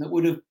broken, that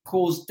would have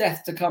caused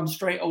death to come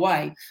straight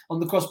away on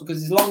the cross,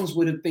 because his lungs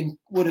would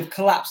have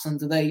collapsed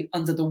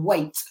under the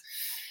weight.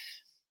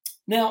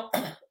 Now,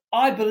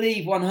 I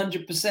believe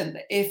 100%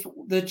 that if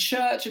the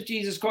church of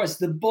Jesus Christ,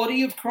 the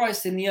body of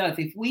Christ in the earth,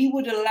 if we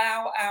would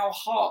allow our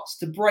hearts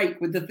to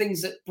break with the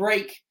things that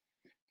break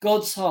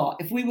God's heart,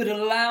 if we would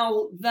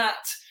allow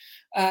that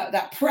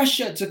that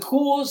pressure to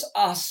cause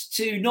us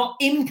to not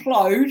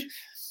implode,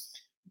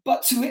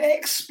 but to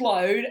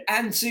explode,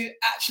 and to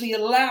actually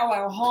allow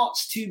our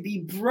hearts to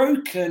be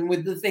broken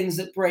with the things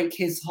that break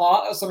his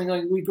heart. That's something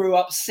like we grew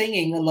up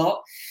singing a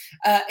lot.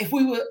 If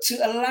we were to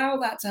allow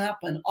that to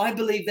happen, I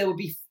believe there would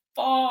be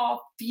far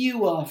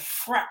fewer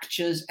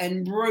fractures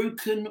and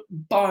broken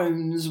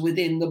bones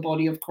within the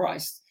body of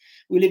Christ.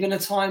 We live in a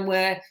time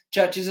where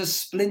churches are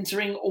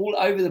splintering all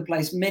over the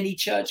place. Many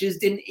churches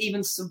didn't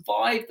even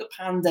survive the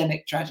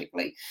pandemic,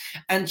 tragically.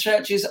 And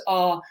churches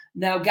are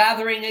now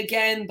gathering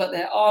again, but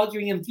they're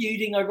arguing and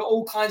feuding over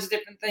all kinds of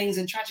different things.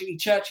 And tragically,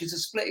 churches are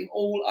splitting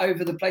all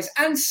over the place.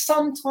 And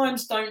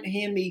sometimes, don't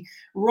hear me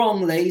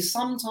wrongly,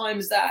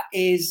 sometimes that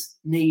is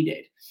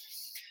needed.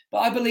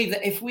 But I believe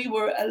that if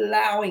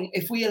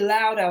we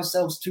allowed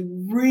ourselves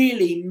to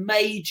really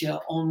major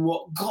on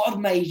what God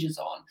majors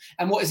on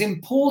and what is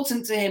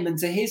important to him and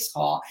to his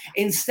heart,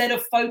 instead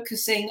of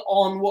focusing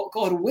on what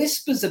God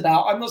whispers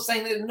about, I'm not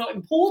saying that they're not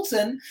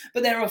important,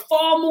 but there are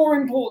far more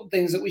important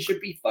things that we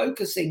should be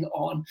focusing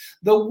on.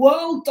 The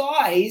world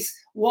dies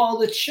while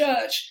the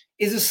church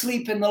is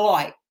asleep in the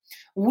light.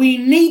 We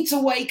need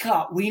to wake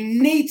up. We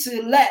need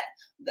to let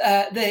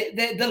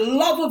the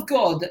love of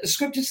God that the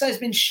scripture says has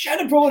been shed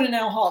abroad in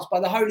our hearts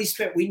by the Holy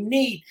Spirit. We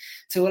need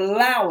to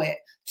allow it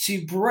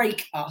to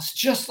break us,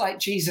 just like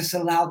Jesus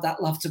allowed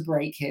that love to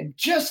break him,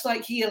 just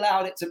like he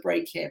allowed it to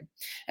break him.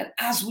 And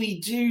as we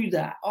do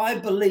that, I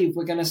believe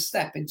we're going to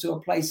step into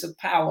a place of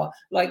power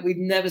like we've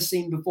never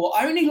seen before.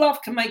 Only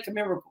love can make a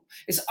miracle.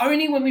 It's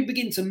only when we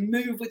begin to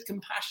move with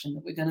compassion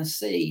that we're going to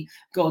see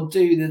God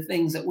do the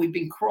things that we've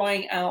been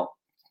crying out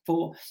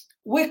for.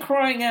 We're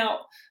crying out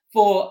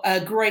for a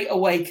great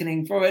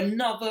awakening, for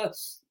another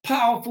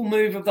powerful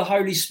move of the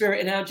Holy Spirit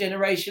in our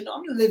generation.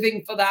 I'm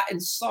living for that in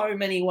so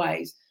many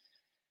ways.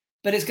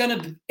 But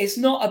it's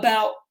not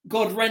about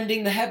God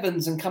rending the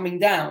heavens and coming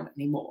down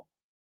anymore.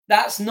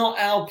 That's not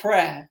our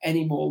prayer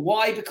anymore.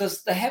 Why?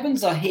 Because the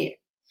heavens are here.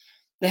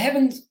 The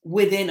heavens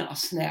within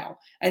us now.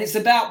 And it's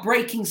about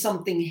breaking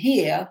something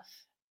here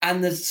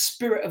and the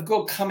Spirit of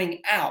God coming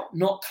out,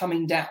 not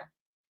coming down.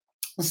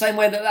 The same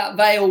way that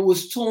veil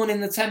was torn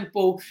in the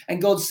temple,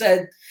 and God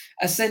said,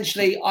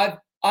 essentially,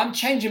 I'm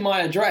changing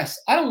my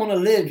address. I don't want to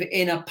live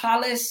in a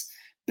palace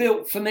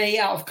built for me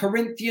out of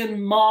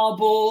Corinthian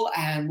marble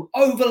and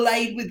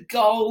overlaid with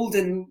gold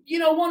and,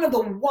 one of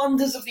the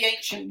wonders of the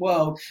ancient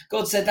world.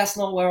 God said, that's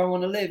not where I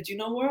want to live. Do you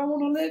know where I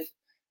want to live?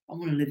 I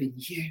want to live in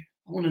you.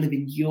 I want to live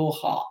in your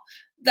heart.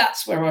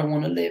 That's where I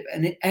want to live.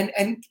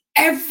 And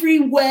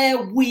everywhere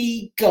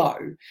we go,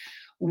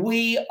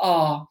 we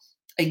are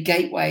a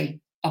gateway,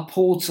 a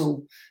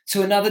portal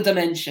to another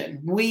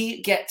dimension.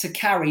 We get to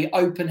carry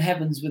open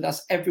heavens with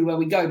us everywhere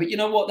we go. But you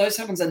know what? Those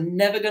heavens are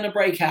never going to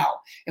break out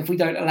if we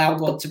don't allow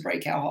God to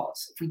break our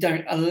hearts. If we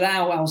don't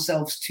allow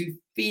ourselves to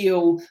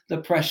feel the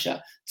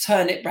pressure,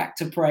 turn it back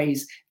to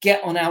praise,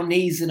 get on our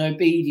knees in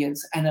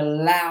obedience and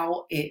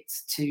allow it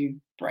to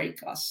break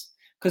us.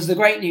 Because the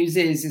great news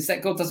is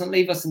that God doesn't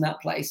leave us in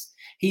that place.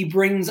 He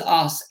brings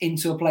us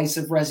into a place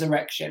of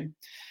resurrection.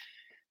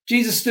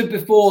 Jesus stood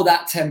before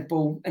that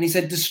temple and he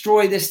said,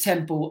 destroy this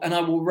temple and I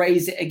will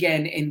raise it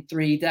again in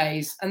 3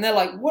 days. And they're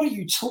like, what are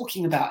you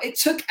talking about? It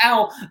took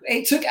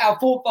our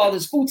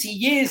forefathers 40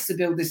 years to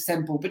build this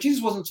temple, but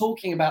Jesus wasn't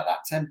talking about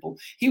that temple.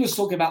 He was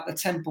talking about the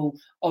temple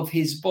of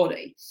his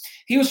body.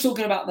 He was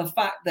talking about the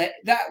fact that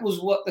that was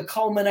what the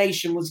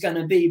culmination was going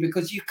to be,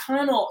 because you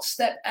cannot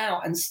step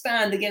out and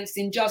stand against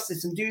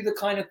injustice and do the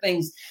kind of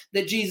things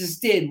that Jesus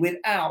did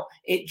without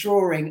it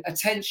drawing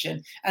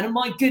attention. And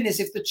my goodness,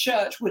 if the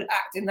church would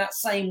act in that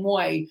same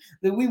way,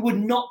 that we would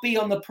not be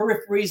on the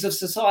peripheries of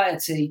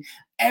society.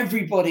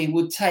 Everybody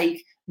would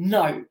take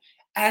note.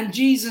 And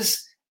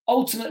Jesus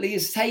ultimately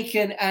is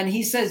taken, and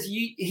he says,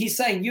 he's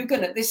saying,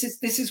 this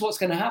is what's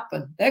going to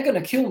happen. They're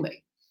going to kill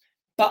me.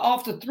 But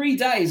after 3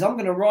 days, I'm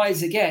going to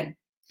rise again.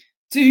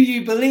 Do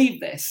you believe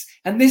this?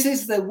 And this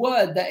is the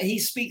word that he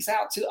speaks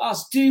out to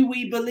us. Do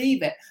we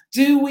believe it?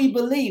 Do we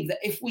believe that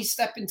if we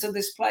step into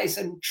this place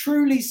and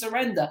truly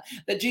surrender,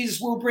 that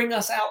Jesus will bring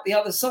us out the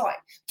other side?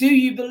 Do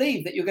you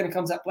believe that you're going to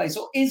come to that place?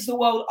 Or is the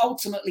world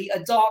ultimately a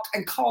dark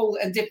and cold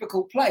and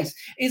difficult place?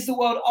 Is the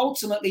world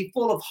ultimately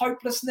full of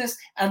hopelessness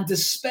and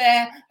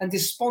despair and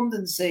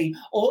despondency?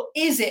 Or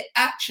is it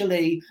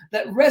actually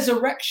that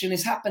resurrection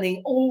is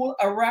happening all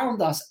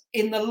around us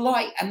in the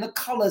light and the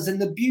colors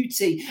and the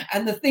beauty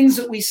and the things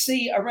that we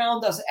see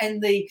around us,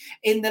 and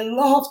in the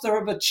laughter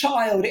of a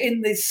child,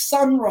 in the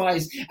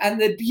sunrise, and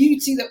the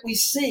beauty that we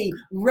see,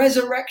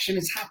 resurrection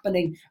is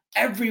happening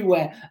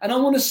everywhere. And I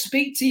want to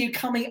speak to you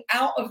coming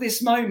out of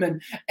this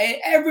moment.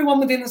 Everyone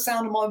within the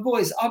sound of my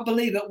voice, I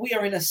believe that we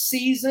are in a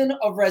season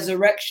of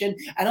resurrection.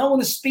 And I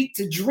want to speak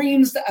to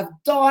dreams that have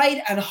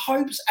died, and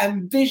hopes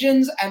and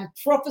visions and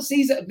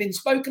prophecies that have been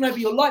spoken over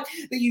your life,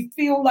 that you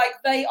feel like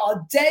they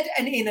are dead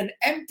and in an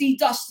empty,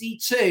 dusty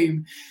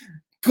tomb.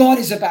 God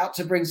is about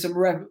to bring some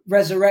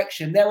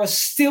resurrection. There are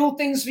still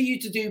things for you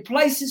to do,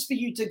 places for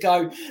you to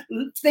go,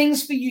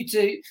 things for you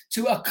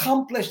to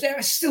accomplish. There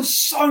is still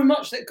so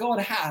much that God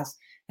has.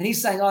 And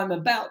he's saying, I'm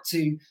about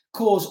to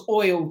cause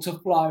oil to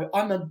flow.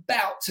 I'm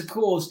about to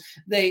cause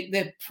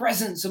the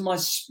presence of my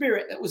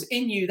spirit that was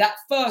in you, that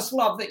first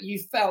love that you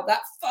felt,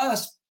 that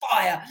first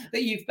fire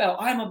that you felt.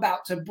 I'm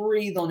about to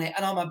breathe on it,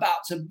 and I'm about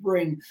to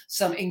bring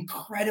some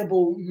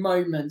incredible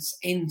moments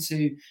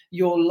into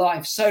your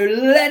life. So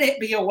let it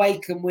be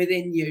awakened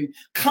within you.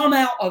 Come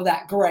out of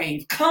that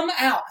grave. Come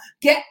out.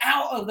 Get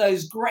out of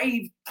those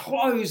grave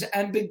clothes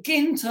and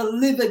begin to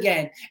live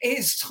again.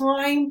 It's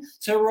time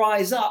to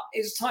rise up.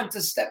 It's time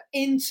to step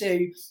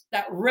into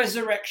that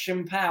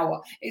resurrection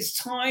power. It's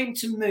time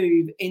to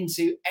move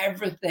into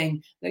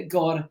everything that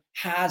God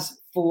has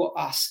for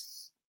us.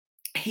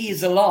 He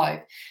is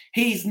alive.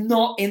 He's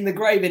not in the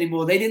grave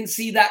anymore. They didn't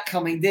see that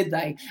coming, did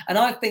they? And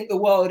I think the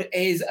world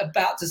is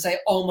about to say,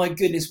 oh my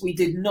goodness, we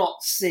did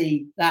not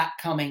see that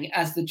coming,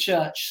 as the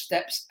church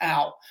steps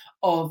out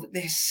of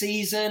this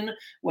season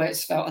where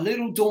it's felt a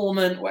little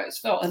dormant, where it's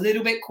felt a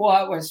little bit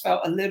quiet, where it's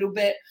felt a little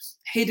bit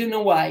hidden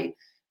away.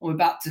 We're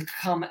about to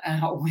come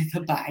out with a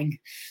bang.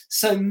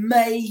 So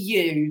may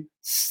you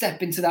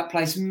step into that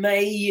place.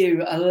 May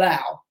you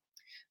allow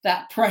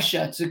that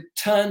pressure to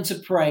turn to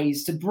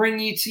praise, to bring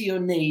you to your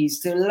knees,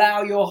 to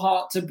allow your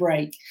heart to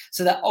break,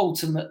 so that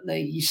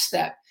ultimately you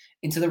step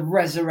into the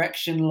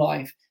resurrection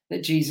life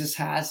that Jesus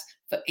has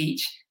for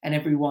each and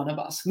every one of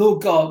us.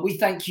 Lord God, we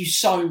thank you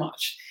so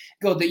much,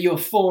 God, that you're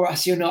for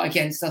us, you're not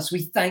against us.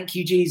 We thank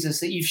you, Jesus,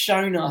 that you've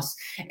shown us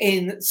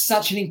in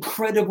such an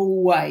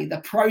incredible way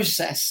the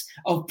process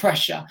of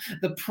pressure,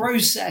 the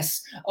process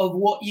of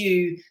what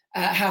you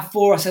have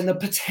for us, and the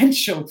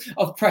potential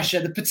of pressure,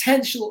 the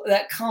potential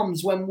that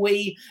comes when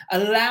we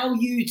allow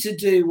you to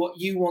do what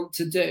you want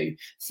to do.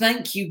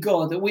 Thank you,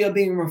 God, that we are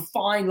being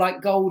refined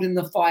like gold in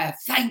the fire.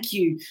 Thank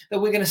you that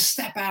we're going to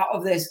step out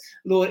of this,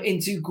 Lord,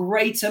 into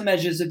greater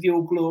measures of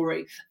your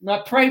glory. And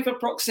I pray for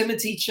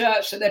Proximity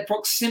Church, that their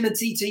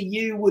proximity to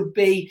you would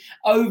be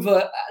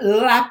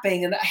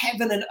overlapping, and that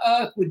heaven and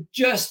earth would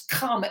just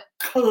come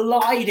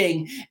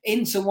colliding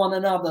into one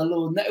another,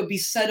 Lord. And that it would be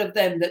said of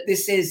them that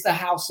this is the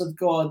house of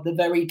God, the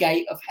very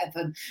gate of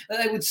heaven,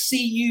 that they would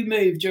see you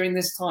move during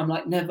this time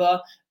like never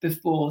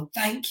before.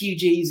 Thank you,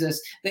 Jesus,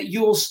 that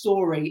your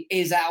story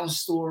is our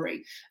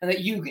story, and that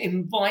you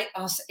invite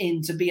us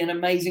in to be an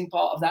amazing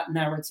part of that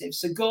narrative.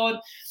 So God,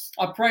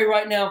 I pray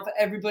right now for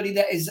everybody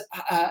that is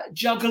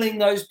juggling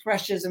those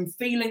pressures and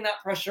feeling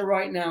that pressure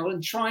right now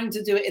and trying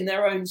to do it in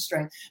their own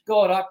strength.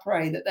 God, I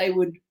pray that they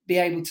would be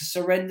able to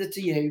surrender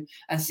to you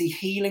and see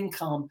healing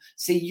come,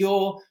 see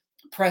your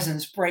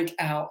presence break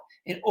out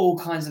in all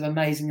kinds of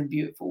amazing and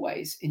beautiful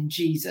ways, in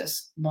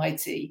Jesus'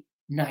 mighty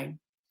name.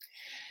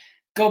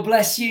 God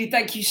bless you.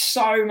 Thank you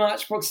so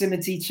much,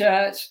 Proximity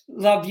Church.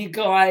 Love you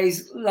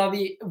guys. Love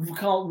you.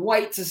 Can't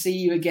wait to see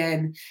you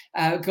again.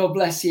 God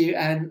bless you,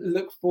 and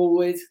look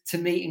forward to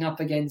meeting up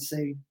again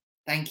soon.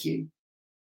 Thank you.